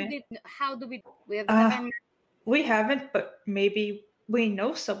in advance. How do we have We haven't, but maybe we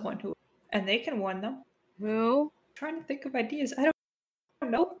know someone who, and they can warn them. who? Trying to think of ideas. I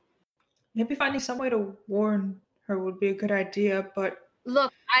don't know. Maybe finding some way to warn her would be a good idea, but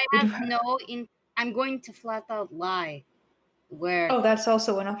Look, I We do have no I'm going to flat out lie. Where oh, that's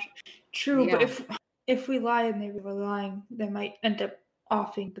also an option. True, but Yeah. if we lie and they were lying, they might end up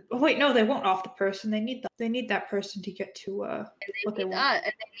offing the. Oh, wait, no, they won't off the person. They need that person to get to what they want.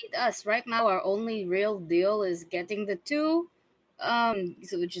 and they need us. Right now our only real deal is getting the two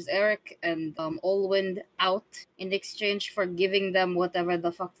so which is Eric and Olwind out in exchange for giving them whatever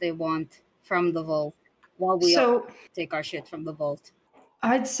the fuck they want from the vault while we So take our shit from the vault.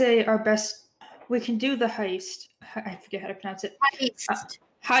 I'd say our best. We can do the heist. I forget how to pronounce it.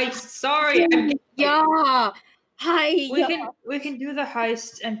 Heist. Sorry. Yeah. Hi. We can do the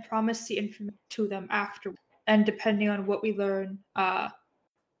heist and promise the information to them after. And depending on what we learn,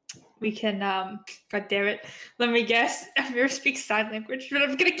 we can God damn it. Let me guess. Amir speaks sign language, but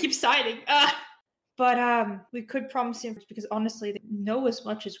I'm gonna keep signing. But we could promise the information because honestly, they know as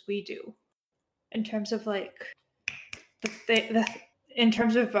much as we do in terms of like in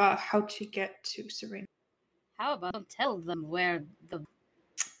terms of how to get to Serena. How about tell them where the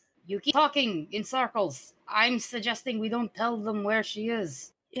you keep talking in circles. I'm suggesting we don't tell them where she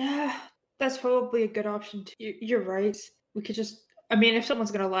is. Yeah, that's probably a good option too. You're right. We could just. I mean, if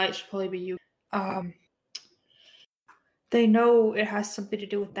someone's gonna lie, it should probably be you. They know it has something to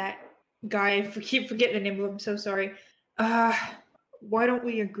do with that guy. I keep forgetting the name of him. So sorry. Why don't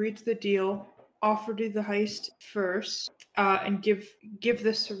we agree to the deal? Offer to do the heist first, and give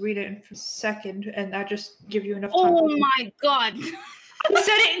the Serena in second, and that just give you enough time. Oh my god! I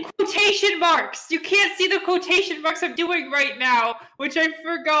said it in quotation marks. You can't see the quotation marks I'm doing right now, which I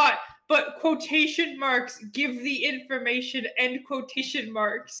forgot. But quotation marks give the information, end quotation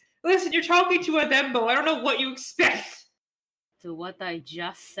marks. Listen, you're talking to a Thembo. I don't know what you expect. To what I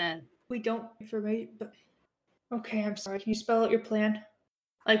just said. We don't information, but okay. I'm sorry. Can you spell out your plan,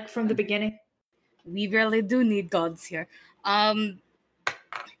 like from the beginning? We really do need gods here. And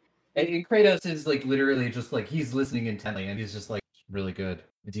Kratos is like literally just like he's listening intently, and he's just like really good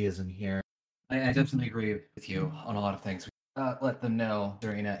ideas in here. I definitely agree with you on a lot of things. Let them know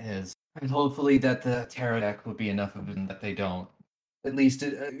Serena is, and hopefully that the tarot deck would be enough of them that they don't at least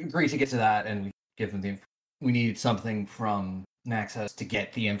agree to get to that and give them the. We need something from Naxos to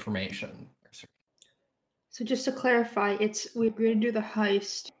get the information. So just to clarify, we agree to do the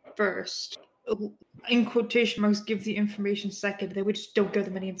heist first. In quotation marks, give the information second. Then we just don't give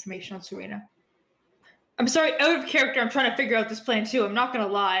them any information on Serena. I'm sorry, out of character. I'm trying to figure out this plan too. I'm not gonna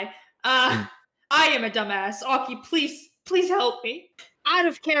lie. I am a dumbass. Aki, please help me. Out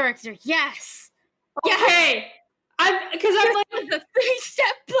of character, yes. Okay. I'm like The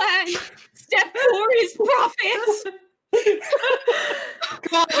 3-step plan. Step 4 is profits.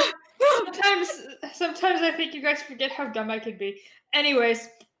 God. Sometimes I think you guys forget how dumb I can be. Anyways,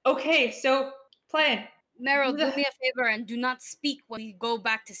 okay, so plan. Meryl, do me a favor and do not speak when we go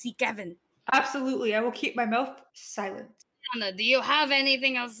back to see Kevin. Absolutely, I will keep my mouth silent. Anna, do you have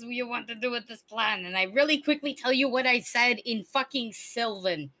anything else you want to do with this plan? And I really quickly tell you what I said in fucking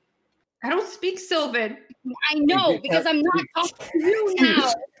Sylvan. I don't speak Sylvan. I know, because I'm not talking to you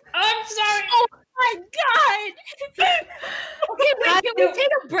now. I'm sorry. Oh my god! Okay, wait, can we take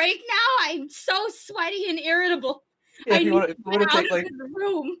a break now? I'm so sweaty and irritable. Yeah, I if you need want to to get out take of like the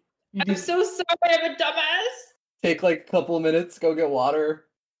room. I'm so sorry. I'm a dumbass. take like a couple of minutes, go get water.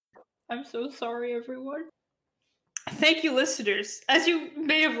 I'm so sorry, everyone. Thank you, listeners. As you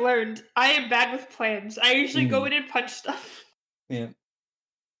may have learned, I am bad with plans. I usually go in and punch stuff. Yeah.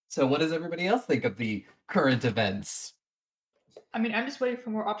 So what does everybody else think of the current events? I mean, I'm just waiting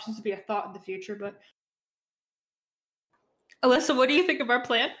for more options to be a thought in the future, but... Alyssa, what do you think of our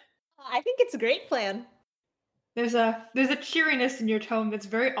plan? I think it's a great plan. There's a cheeriness in your tone that's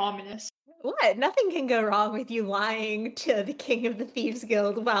very ominous. What? Nothing can go wrong with you lying to the king of the Thieves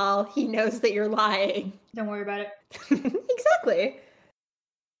Guild while he knows that you're lying. Don't worry about it. Exactly.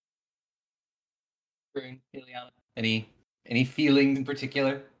 Ileana, any feelings in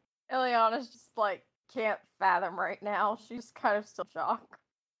particular? Ileana's just like can't fathom right now. She's kind of still shocked.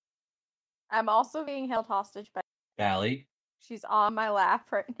 I'm also being held hostage by Callie. She's on my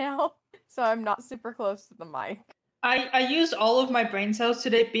lap right now, so I'm not super close to the mic. I used all of my brain cells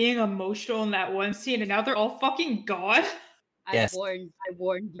today being emotional in that one scene, and now they're all fucking gone. Yes. I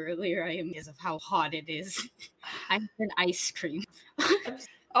warned you earlier. I am because of how hot it is. I'm an ice cream.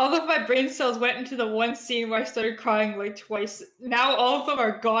 All of my brain cells went into the one scene where I started crying like twice. Now all of them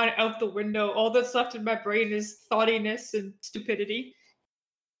are gone out the window. All that's left in my brain is thoughtiness and stupidity.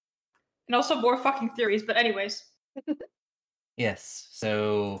 And also more fucking theories, but anyways. Yes,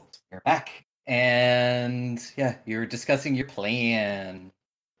 so you're back. And yeah, you're discussing your plan.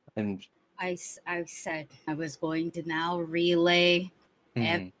 And I said I was going to now relay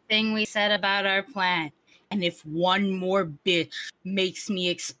everything we said about our plan. And if one more bitch makes me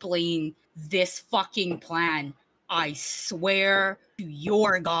explain this fucking plan, I swear to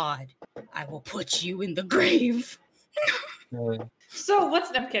your god, I will put you in the grave. So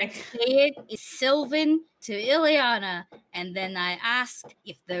what's I'm kidding. Say it is Sylvan to Ileana, and then I asked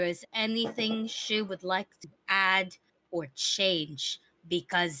if there is anything she would like to add or change,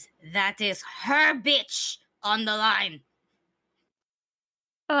 because that is her bitch on the line.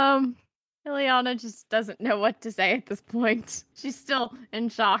 Ileana just doesn't know what to say at this point. She's still in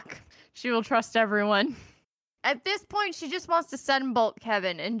shock. She will trust everyone. At this point, she just wants to sunbolt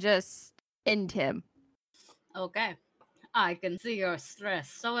Kevin and just end him. Okay. I can see you're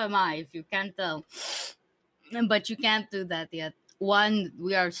stressed. So am I, if you can't tell. But you can't do that yet. 1,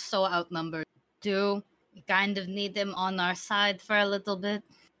 we are so outnumbered. 2, we kind of need them on our side for a little bit.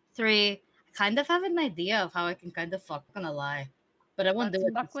 3, I kind of have an idea of how I can kind of fuck on a lie. But I won't do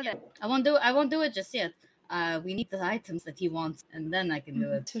it. Fuck with it. I won't do it just yet. We need the items that he wants, and then I can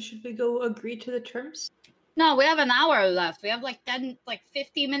do it. So should we go agree to the terms? No, we have an hour left. We have like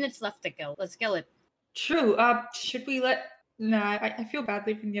 50 minutes left to kill. Let's kill it. True. Should we let... Nah, I feel bad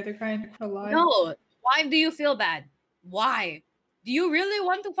leaving the other guy alive. No. Why do you feel bad? Why? Do you really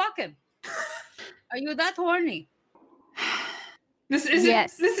want to fuck him? Are you that horny? This isn't...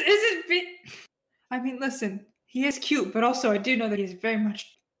 Yes. This isn't... I mean, listen. He is cute, but also I do know that he's very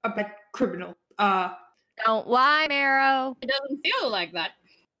much a bad criminal. Don't lie, Marrow. It doesn't feel like that.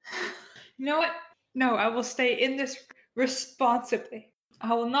 You know what? No, I will stay in this responsibly.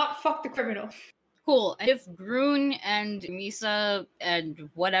 I will not fuck the criminal. Cool. And if Groon and Misa and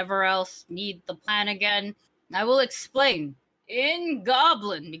whatever else need the plan again, I will explain in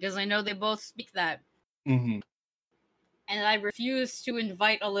Goblin, because I know they both speak that. Mm-hmm. And I refuse to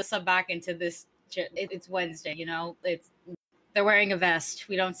invite Alyssa back into this. It's Wednesday, you know? They're wearing a vest.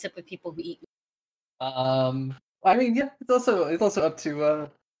 We don't sit with people who eat. I mean, yeah, it's also up to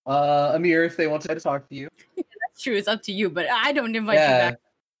Amir, if they want to talk to you. That's true. It's up to you, but I don't invite you back.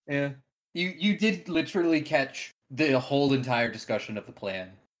 Yeah. You did literally catch the whole entire discussion of the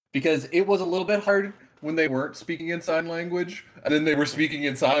plan. Because it was a little bit hard when they weren't speaking in sign language, and then they were speaking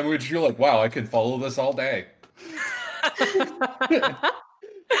in sign language. You're like, wow, I can follow this all day.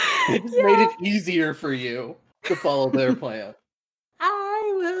 It just made it easier for you to follow their plan.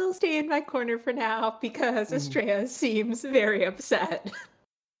 I will stay in my corner for now because Estrella seems very upset.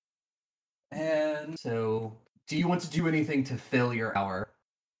 And so, do you want to do anything to fill your hour?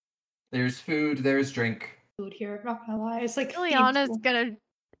 There's food, there's drink. Food here, I'm not gonna lie. It's like Ileana's gonna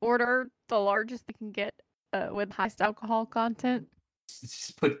order the largest they can get with highest alcohol content.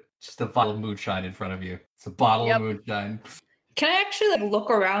 Just put a bottle of moonshine in front of you. It's a bottle of moonshine. Can I actually like look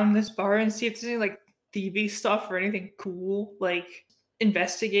around this bar and see if there's any like thievy stuff or anything cool? Like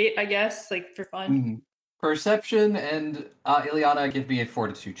investigate, I guess, like for fun. Perception and Ileana, give me a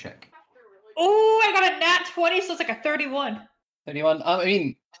fortitude check. Oh, I got a nat 20, so it's like a 31. 31. I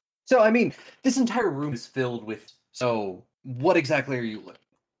mean, this entire room is filled with. So, what exactly are you looking?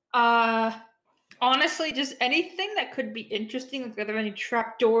 Honestly, just anything that could be interesting. Like, are there any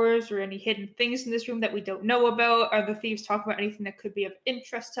trapdoors or any hidden things in this room that we don't know about? Are the thieves talking about anything that could be of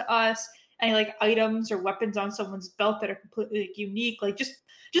interest to us? Any like items or weapons on someone's belt that are completely like, unique? Like just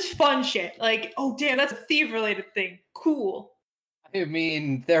fun shit. Like, oh damn, that's a thief-related thing. Cool. I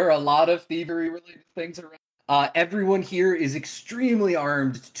mean, there are a lot of thievery-related things around. Everyone here is extremely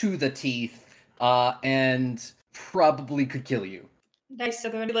armed to the teeth, and probably could kill you. Nice. Are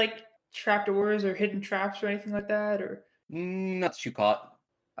there any like trapdoors or hidden traps or anything like that? Or not that you caught.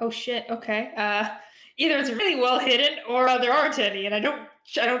 Oh shit. Okay. Either it's really well hidden or there aren't any, and I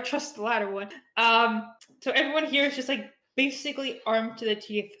don't trust the latter one. So everyone here is just like basically armed to the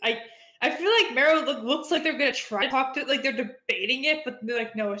teeth. I feel like Mero looks like they're gonna try to talk to, like they're debating it, but they're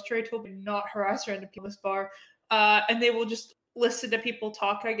like, no, Estrella told me not harass random people in this bar. And they will just listen to people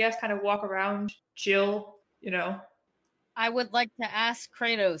talk, I guess, kind of walk around, chill, you know. I would like to ask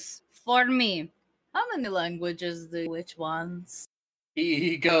Kratos, for me, how many languages do which ones?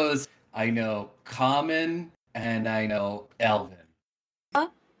 He goes, I know Common and I know Elven.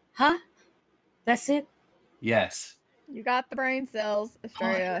 Huh? That's it? Yes. You got the brain cells,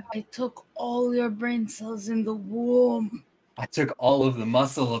 Estrella. I took all your brain cells in the womb. I took all of the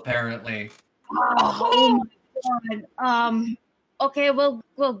muscle, apparently. Oh my god. Okay, well,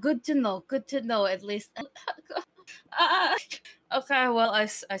 good to know. Good to know, at least. Okay, well, I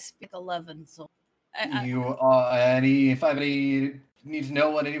speak 11, so. If I have any need to know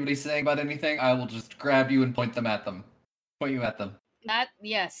what anybody's saying about anything, I will just grab you and point you at them.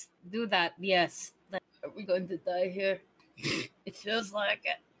 Yes, do that, yes. Are we going to die here? It feels like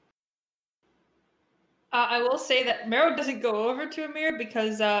it. I will say that Mero doesn't go over to Amir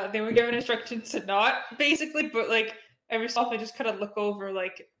because they were given instructions to not, basically, but like every so often I just kind of look over,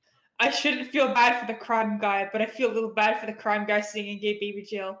 like, I shouldn't feel bad for the crime guy, but I feel a little bad for the crime guy sitting in gay baby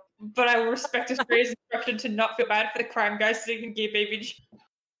jail. But I will respect Estrella's instruction to not feel bad for the crime guy sitting in gay baby jail.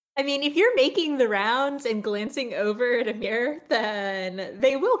 I mean, if you're making the rounds and glancing over at Amir, then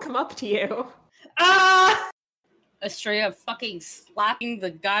they will come up to you. Estrella fucking slapping the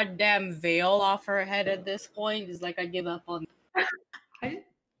goddamn veil off her head at this point is like, I give up on. Hi,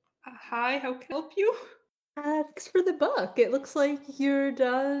 how can I help you? Thanks for the book. It looks like you're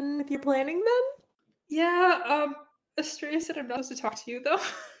done with your planning then? Yeah, Estrella said I'm not supposed to talk to you though.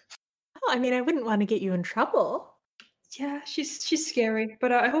 Oh, I mean, I wouldn't want to get you in trouble. Yeah, she's scary,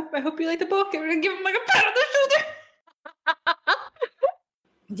 but I hope you like the book. I'm gonna give him like a pat on the shoulder.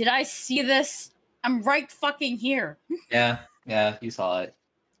 Did I see this? I'm right fucking here. Yeah, you saw it.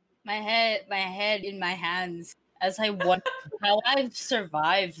 My head in my hands as I wonder how I've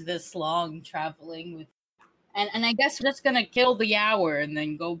survived this long traveling with. And I guess we're just gonna kill the hour and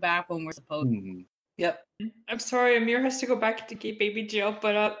then go back when we're supposed to. Yep. I'm sorry, Amir has to go back to gay baby jail,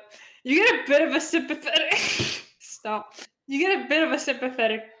 but you get a bit of a sympathetic stop. You get a bit of a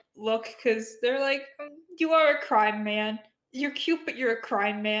sympathetic look because they're like, you are a crime man. You're cute, but you're a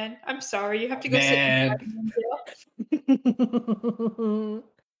crime man. I'm sorry, you have to go sit in jail.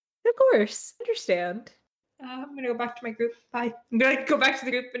 Of course, understand. I'm gonna go back to my group. Bye. I'm gonna go back to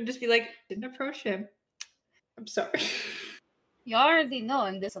the group and just be like, didn't approach him. I'm sorry. You already know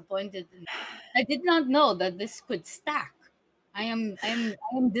I'm disappointed. I did not know that this could stack. I am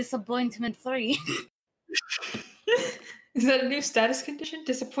disappointment 3. Is that a new status condition?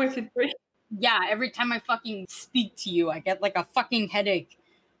 Disappointed 3? Yeah, every time I fucking speak to you, I get like a fucking headache.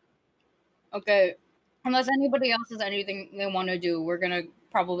 Okay. Unless anybody else has anything they want to do, we're gonna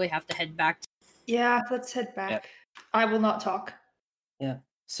probably have to head back. Yeah, let's head back. Yeah. I will not talk. Yeah.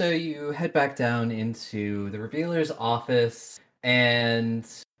 So you head back down into the revealer's office, and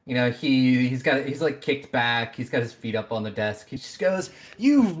he's like kicked back. He's got his feet up on the desk. He just goes,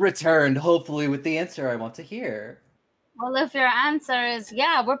 "You've returned, hopefully with the answer I want to hear." Well, if your answer is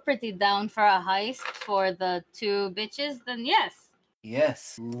yeah, we're pretty down for a heist for the 2 bitches, then yes.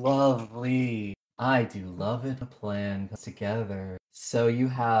 Yes, lovely. I do love it. A plan comes together. So you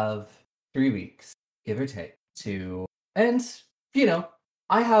have 3 weeks, give or take, and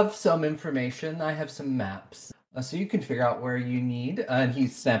I have some information. I have some maps, so you can figure out where you need. And he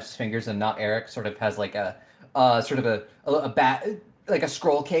snaps his fingers, and not Eric sort of has like a sort of a bat, like a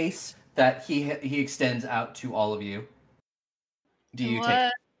scroll case that he extends out to all of you. Do you take?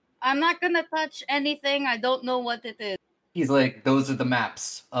 What? I'm not gonna touch anything. I don't know what it is. He's like, those are the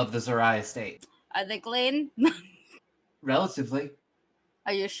maps of the Zerai estate. Are they clean? Relatively.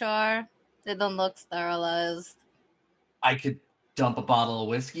 Are you sure? They don't look sterilized. I could dump a bottle of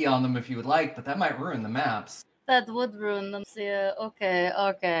whiskey on them if you would like, but that might ruin the maps. That would ruin them. Yeah,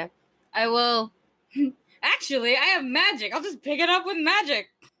 okay. I will. Actually, I have magic. I'll just pick it up with magic.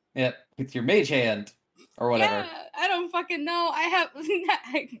 Yeah, with your mage hand. Or whatever. Yeah, I don't fucking know. I have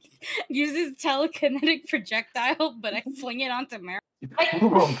I use this telekinetic projectile, but I fling it onto Maro.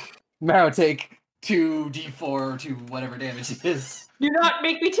 Maro, take 2d4 to whatever damage it is. Do not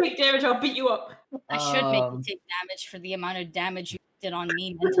make me take damage. I'll beat you up. I should make you take damage for the amount of damage you did on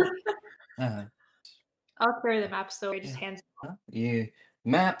me mentally. I'll carry the maps though. I just hands.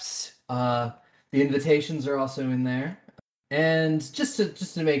 Maps. The invitations are also in there, and just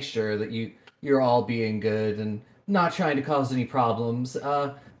to make sure that you're all being good and not trying to cause any problems.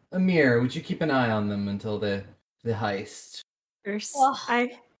 Amir, would you keep an eye on them until the heist?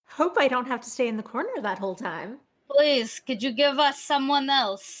 I hope I don't have to stay in the corner that whole time. Please, could you give us someone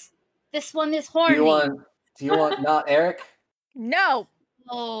else? This one is horny. Do you want not Eric? No.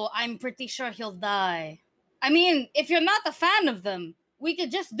 Oh, I'm pretty sure he'll die. I mean, if you're not a fan of them, we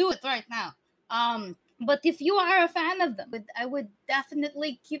could just do it right now. But if you are a fan of them, I would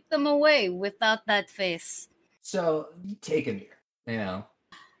definitely keep them away without that face. So, take Amir,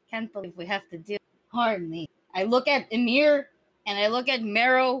 Can't believe we have to deal with horny. I look at Amir, and I look at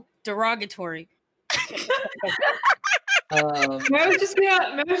Maro derogatory. Maro's just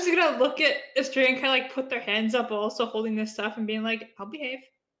gonna look at Estrella and kind of like put their hands up, also holding this stuff and being like, "I'll behave."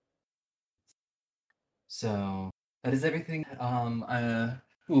 So that is everything.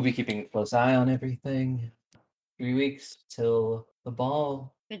 We'll be keeping a close eye on everything. 3 weeks till the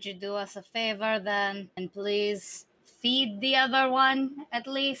ball. Could you do us a favor then, and please feed the other one at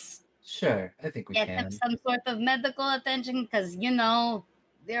least? Sure, I think we Get can. them some sort of medical attention, because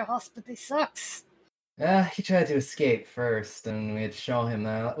their hospital sucks. He tried to escape first, and we had to show him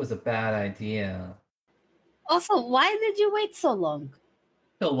that was a bad idea. Also, why did you wait so long?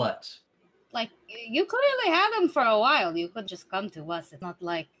 Till what? Like, you clearly had him for a while. You could just come to us. It's not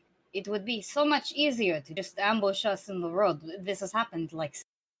like it would be so much easier to just ambush us in the road. This has happened,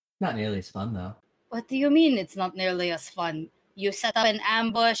 Not nearly as fun, though. What do you mean it's not nearly as fun? You set up an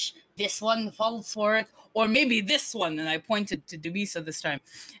ambush, this one falls for it, or maybe this one, and I pointed to Dubisa this time,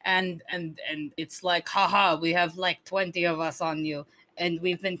 and it's like, haha, we have 20 of us on you, and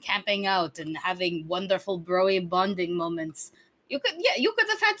we've been camping out and having wonderful broy bonding moments. You could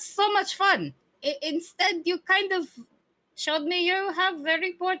have had so much fun. Instead, you kind of showed me you have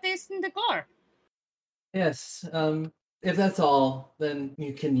very poor taste in decor. Yes, if that's all, then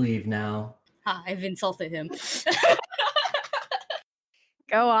you can leave now. I've insulted him.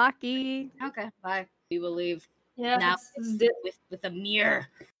 Go, Aki. Okay, bye. We will leave. Yeah. Now with Amir.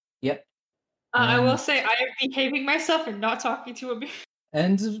 Yep. I will say I am behaving myself and not talking to Amir.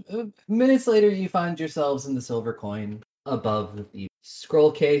 And minutes later, you find yourselves in the Silver Coin above the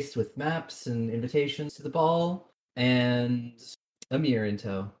scroll case with maps and invitations to the ball, and Amir in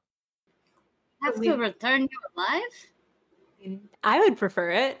tow. Have to return you alive? I would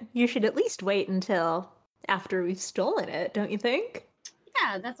prefer it. You should at least wait until after we've stolen it, don't you think?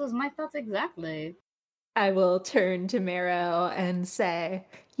 Yeah, that was my thoughts exactly. I will turn to Maro and say,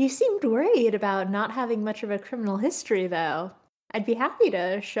 "You seemed worried about not having much of a criminal history, though. I'd be happy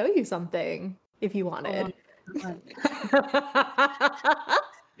to show you something if you wanted."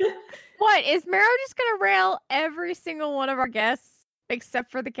 What, is Maro just gonna rail every single one of our guests except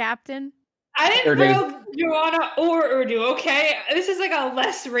for the captain? I didn't rail Joanna or Urdu, okay? This is like a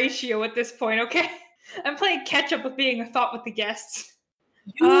less ratio at this point, okay? I'm playing catch up with being a thought with the guests.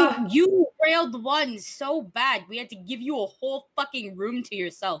 You railed one so bad, we had to give you a whole fucking room to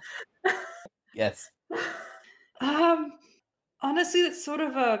yourself. Yes. Honestly, that's sort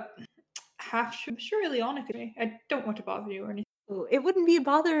of a half. I'm sure Ileana could be. I don't want to bother you or anything. Ooh, it wouldn't be a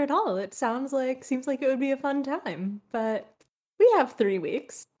bother at all. It seems like it would be a fun time. But we have 3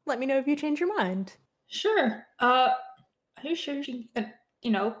 weeks. Let me know if you change your mind. Sure. Are you sure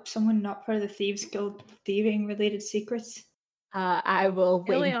someone not part of the Thieves Guild thieving related secrets? I will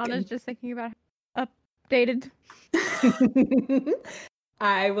wink. Ileana's just thinking about updated.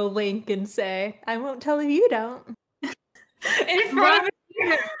 I will wink and say, I won't tell if you don't. In front of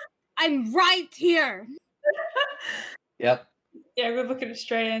me. I'm right here. Yep. Yeah, I would look at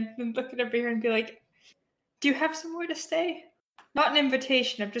Estrella and then look at her beer and be like, do you have somewhere to stay? Not an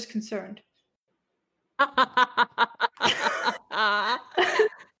invitation, I'm just concerned.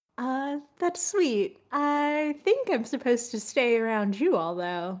 That's sweet. I think I'm supposed to stay around you all,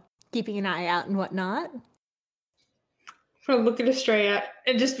 though, keeping an eye out and whatnot. I'm gonna look at Estrella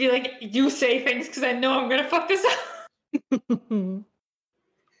and just be like, you say things because I know I'm gonna fuck this up.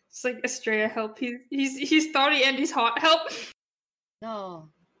 It's like, Estrella, help. He's thoughty and he's hot. Help. No,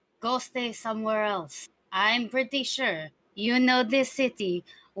 go stay somewhere else. I'm pretty sure you know this city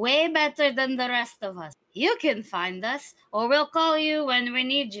way better than the rest of us. You can find us, or we'll call you when we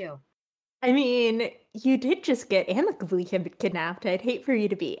need you. I mean, you did just get amicably kidnapped. I'd hate for you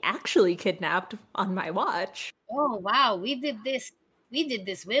to be actually kidnapped on my watch. Oh wow, we did this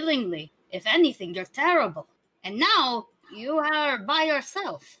willingly. If anything, you're terrible. And now you are by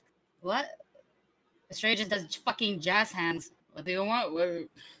yourself. What? Estrella just does fucking jazz hands. What do you want?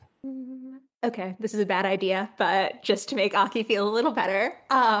 Okay, this is a bad idea, but just to make Aki feel a little better,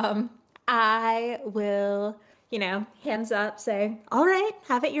 I will, hands up, say, all right,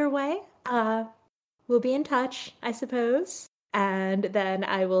 have it your way. We'll be in touch, I suppose. And then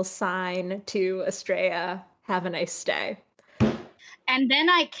I will sign to Estrella, have a nice day. And then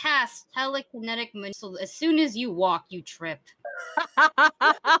I cast telekinetic missile. As soon as you walk, you trip.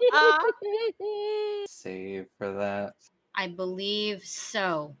 Save for that. I believe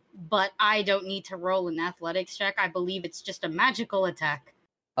so, but I don't need to roll an athletics check. I believe it's just a magical attack.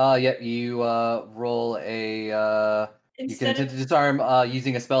 Yep, you roll a you can Instead attempt of, to disarm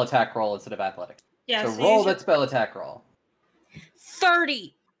using a spell attack roll instead of athletics. yeah, So so roll use your- that spell attack roll.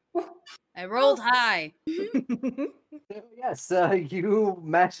 30. I rolled high. Yes, you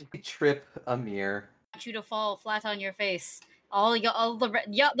magically trip Amir. I want you to fall flat on your face.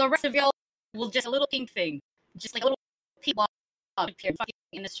 The rest of y'all will just a little pink thing, just like a little pink ball appear.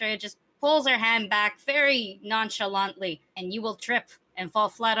 And Estrella just pulls her hand back very nonchalantly, and you will trip and fall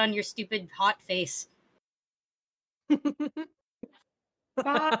flat on your stupid hot face. Bye.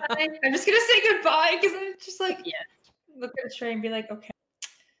 I'm just gonna say goodbye because I'm just like, Yeah. look at Estrella and be like, okay,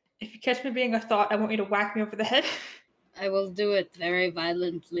 if you catch me being a thought, I want you to whack me over the head. I will do it very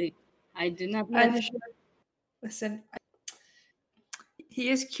violently. I do not I'm let sure. Listen, he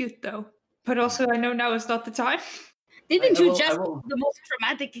is cute though, but also I know now is not the time. Didn't I you will- just have the most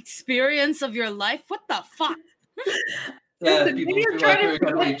traumatic experience of your life? What the fuck? Listen, People maybe who I'm go trying to through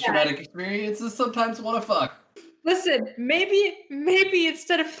forget that. traumatic experiences sometimes want to fuck. Listen, maybe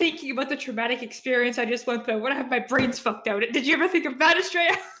instead of thinking about the traumatic experience I just went through, I want to have my brains fucked out. Did you ever think of that,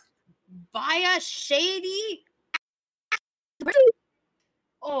 Estrella? By a shady?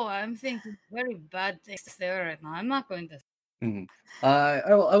 Oh, I'm thinking very bad things there right now. I'm not going to.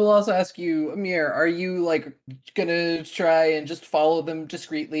 I will also ask you, Amir, are you like gonna try and just follow them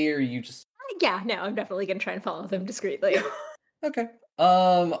discreetly, or are you just Yeah, no, I'm definitely going to try and follow them discreetly. okay?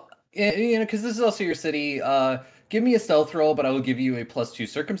 Because this is also your city. Give me a stealth roll, but I will give you a +2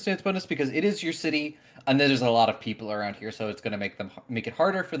 circumstance bonus because it is your city, and there's a lot of people around here, so it's gonna make it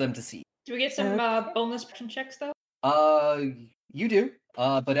harder for them to see. Do we get some bonus perception checks though? You do,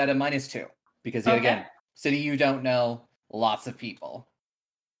 but at a -2 because yet Okay. again, city you don't know, lots of people.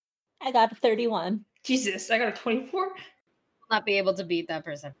 I got a 31. Jesus, I got a 24. Not be able to beat that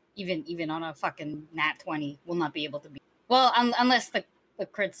person. Even on a fucking nat 20, will not be able to beat. Well, unless the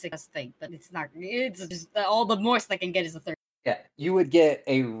crit success thing, but it's not. It's just all the most I can get is a 30. Yeah, you would get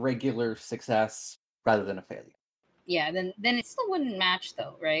a regular success rather than a failure. Yeah, then it still wouldn't match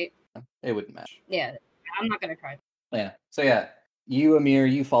though, right? It wouldn't match. Yeah, I'm not gonna cry. Yeah. So yeah, you Amir,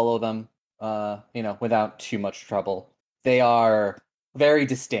 you follow them. Without too much trouble. They are very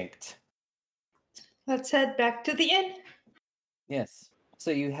distinct. Let's head back to the inn. Yes. So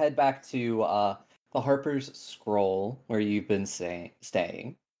you head back to the Harper's Scroll where you've been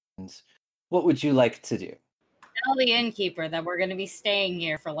staying. And what would you like to do? Tell the innkeeper that we're gonna be staying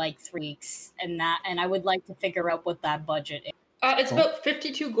here for like 3 weeks, and I would like to figure out what that budget is. It's Cool. about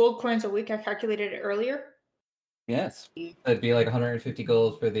 52 gold coins a week. I calculated it earlier. Yes. That'd be like 150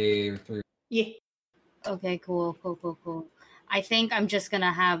 gold for the 3. Yeah. Okay, cool. I think I'm just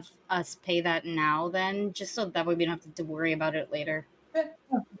gonna have us pay that now then, just so that way we don't have to worry about it later.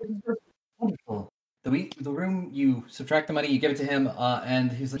 Wonderful. The room, you subtract the money, you give it to him,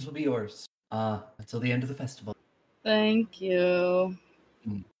 and his will be yours until the end of the festival. Thank you.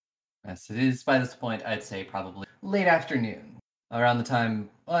 Yes, it is by this point, I'd say probably late afternoon. Around the time,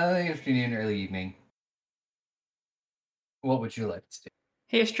 late afternoon, early evening. What would you like to do?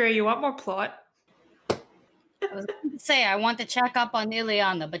 Hey, Astray, you want more plot? I was going to say I want to check up on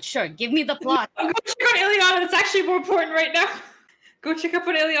Ileana, but sure, give me the plot. Go check on Ileana. That's actually more important right now. Go check up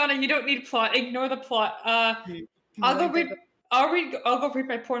on Ileana. You don't need plot. Ignore the plot. I'll go read. I'll go read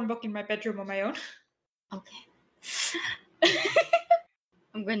my porn book in my bedroom on my own. Okay.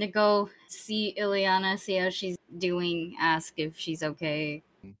 I'm gonna go see Ileana, see how she's doing, ask if she's okay.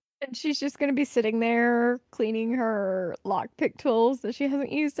 And she's just gonna be sitting there cleaning her lockpick tools that she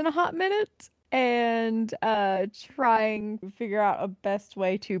hasn't used in a hot minute, and trying to figure out a best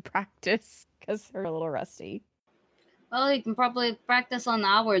way to practice because they're a little rusty. Well, you can probably practice on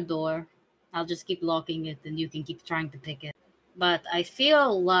our door. I'll just keep locking it, and you can keep trying to pick it. But I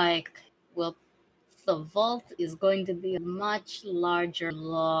feel like, well, the vault is going to be a much larger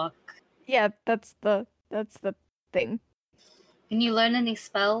lock. Yeah, that's the thing. Can you learn any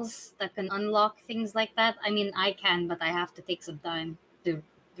spells that can unlock things like that? I mean, I can, but I have to take some time to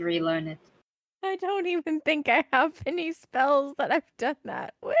relearn it. I don't even think I have any spells that I've done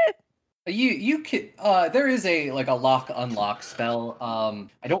that with. You could there is a lock unlock spell.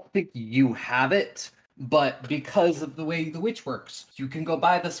 I don't think you have it, but because of the way the witch works, you can go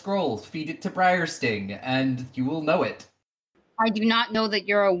buy the scrolls, feed it to Briarsting, and you will know it. I do not know that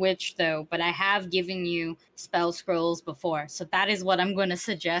you're a witch, though, but I have given you spell scrolls before, so that is what I'm going to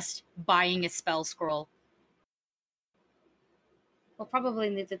suggest, buying a spell scroll. We'll probably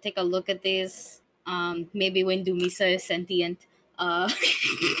need to take a look at these, maybe when Dumisa is sentient.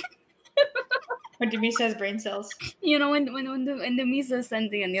 When Dumisa has brain cells. You know, when Dumisa is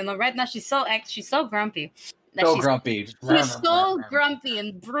sentient, you know, right now she's so grumpy. So grumpy. She's so grumpy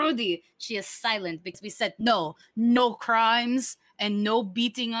and broody. She is silent because we said no crimes and no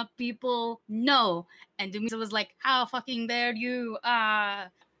beating up people, no. And Dumisa was like, "How fucking dare you?"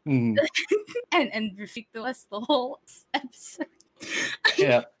 And repeat to us the whole episode.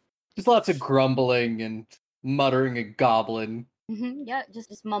 Yeah, just lots of grumbling and muttering a goblin. Yeah,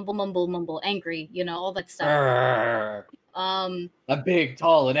 just mumble, angry, you know, all that stuff. I'm big,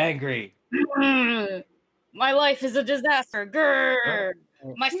 tall, and angry. My life is a disaster. Grr.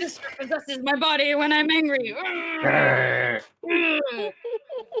 My sister possesses my body when I'm angry.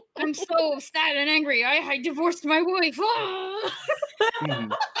 I'm so sad and angry. I divorced my wife.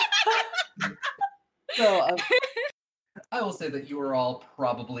 So I will say that you are all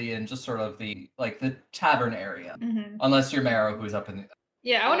probably in just sort of the tavern area, unless you're Marrow, who's up in the.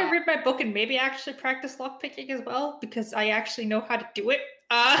 Yeah, I want to read my book and maybe actually practice lockpicking as well because I actually know how to do it.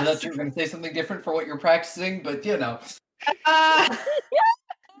 I thought you were going to say something different for what you're practicing, but you know.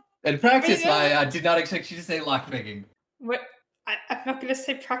 In practice, I did not expect you to say lockpicking. What? I'm not going to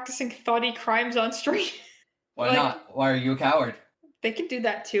say practicing thoughty crimes on stream. Why not? Why are you a coward? They can do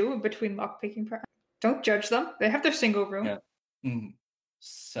that too in between lockpicking. Don't judge them. They have their single room. Yeah.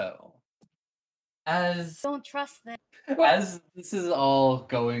 So, as don't trust them. As this is all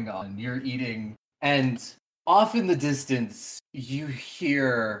going on, you're eating, and off in the distance, you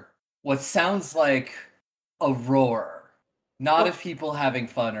hear what sounds like a roar. Not of people having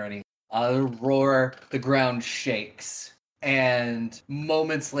fun or anything. A roar, the ground shakes. And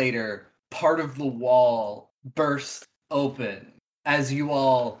moments later, part of the wall bursts open as you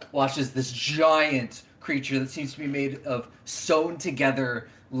all watch as this giant creature that seems to be made of sewn together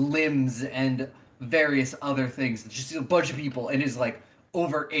limbs and various other things. Just a bunch of people and is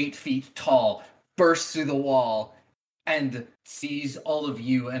over 8 feet tall, bursts through the wall and sees all of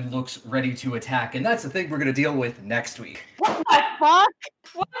you and looks ready to attack. And that's the thing we're going to deal with next week. What the fuck?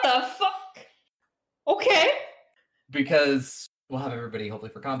 What the fuck? Okay. Because we'll have everybody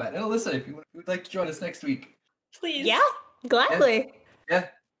hopefully for combat. And Alyssa, if you would like to join us next week. Please. Yeah, gladly. Yeah.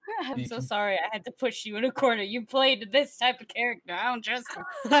 I'm so sorry I had to push you in a corner. You played this type of character. I don't trust you.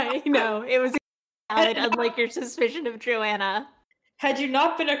 I know. It was valid, unlike your suspicion of Joanna. Had you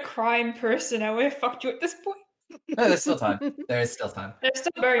not been a crime person, I would have fucked you at this point. No, there's still time. There is still time. There's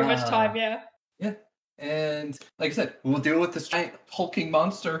still very much time, yeah. Yeah. And like I said, we'll deal with this giant hulking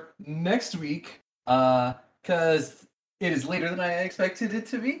monster next week. Because it is later than I expected it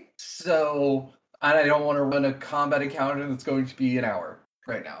to be. So I don't want to run a combat encounter that's going to be an hour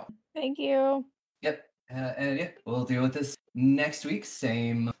right now. Thank you. Yep. And yeah, we'll deal with this next week.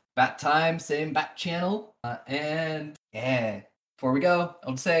 Same Bat time, same bat channel. And yeah, before we go, I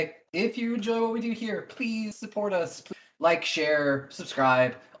would say, if you enjoy what we do here, please support us. Please like, share,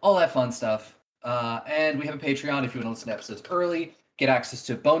 subscribe, all that fun stuff. And we have a Patreon if you want to listen to episodes early, get access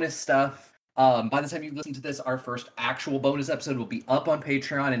to bonus stuff. By the time you listen to this, our first actual bonus episode will be up on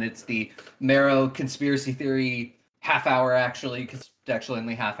Patreon, and it's the Marrow conspiracy theory half hour, actually, because it's actually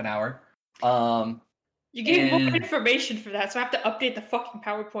only half an hour. You gave more information for that, so I have to update the fucking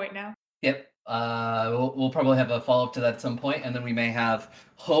PowerPoint now. Yep. We'll probably have a follow-up to that at some point, and then we may have,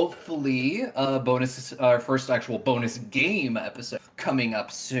 hopefully, our first actual bonus game episode coming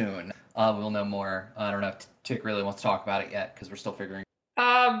up soon. We'll know more. I don't know if Tick really wants to talk about it yet, because we're still figuring.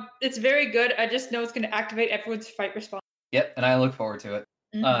 It's very good. I just know it's going to activate everyone's fight response. Yep, and I look forward to it.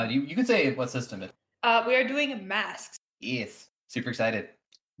 Mm-hmm. You can say what system it. We are doing masks. Yes, super excited.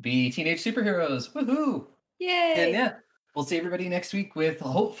 Be teenage superheroes. Woohoo! Yay! And yeah, we'll see everybody next week with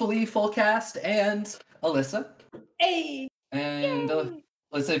hopefully full cast and Alyssa. Hey! And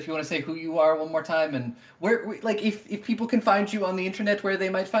Alyssa, if you want to say who you are one more time and where, like, if people can find you on the internet, where they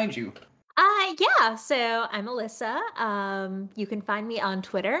might find you. Yeah, so I'm Alyssa. You can find me on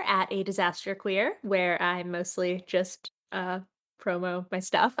Twitter at @adisasterqueer, where I mostly just promo my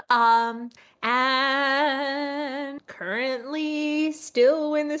stuff. And currently,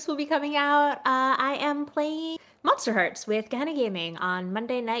 still when this will be coming out, I am playing Monster Hearts with Gehenna Gaming on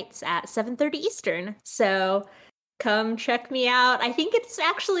Monday nights at 7:30 Eastern. So come check me out. I think it's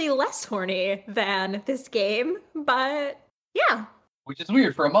actually less horny than this game, but yeah. Which is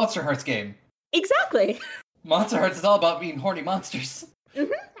weird for a Monster Hearts game. Exactly. Monster Hearts is all about being horny monsters.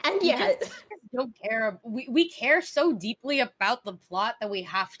 Mm-hmm. And yet, don't care. We care so deeply about the plot that we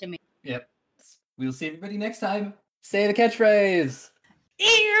have to make. Yep. We'll see everybody next time. Say the catchphrase.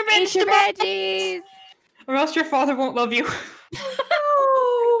 Eat your veggies! Or else your father won't love you.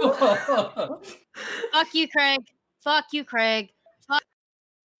 Fuck you, Craig. Fuck you, Craig.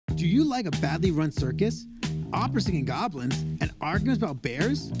 Do you like a badly run circus, opera singing goblins, and arguments about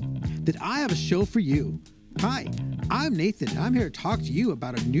bears? Then I have a show for you. Hi, I'm Nathan, and I'm here to talk to you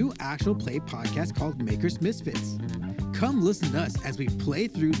about a new actual play podcast called Maker's Misfits. Come listen to us as we play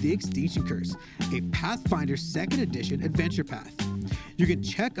through The Extinction Curse, a Pathfinder 2nd Edition adventure path. You can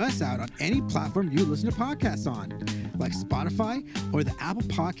check us out on any platform you listen to podcasts on, like Spotify or the Apple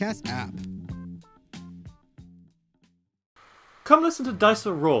Podcast app. Come listen to Dice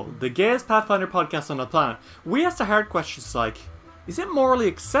Will Roll, the gayest Pathfinder podcast on the planet. We ask the hard questions like, is it morally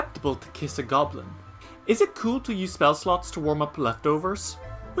acceptable to kiss a goblin? Is it cool to use spell slots to warm up leftovers?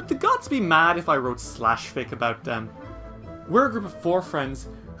 Would the gods be mad if I wrote /fic about them? We're a group of 4 friends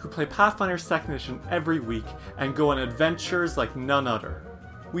who play Pathfinder 2nd Edition every week and go on adventures like none other.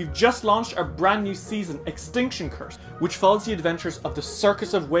 We've just launched our brand new season, Extinction Curse, which follows the adventures of the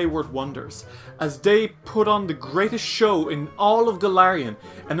Circus of Wayward Wonders, as they put on the greatest show in all of Golarion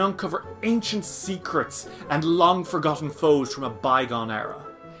and uncover ancient secrets and long-forgotten foes from a bygone era.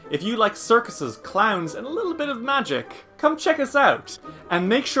 If you like circuses, clowns, and a little bit of magic, come check us out, and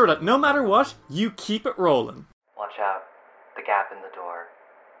make sure that no matter what, you keep it rolling. Watch out. The gap in the door.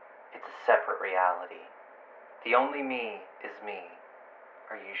 It's a separate reality. The only me is me.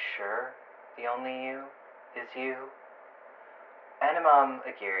 Are you sure the only you is you? Animam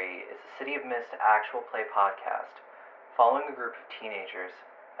Aguirre is a City of Mist actual play podcast following a group of teenagers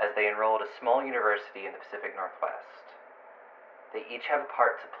as they enroll at a small university in the Pacific Northwest. They each have a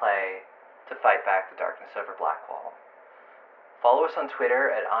part to play to fight back the darkness over Blackwall. Follow us on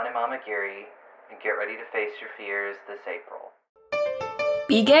Twitter at Animam Aguirre and get ready to face your fears this April.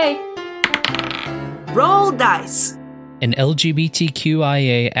 Be gay. Roll dice. An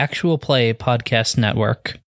LGBTQIA actual play podcast network.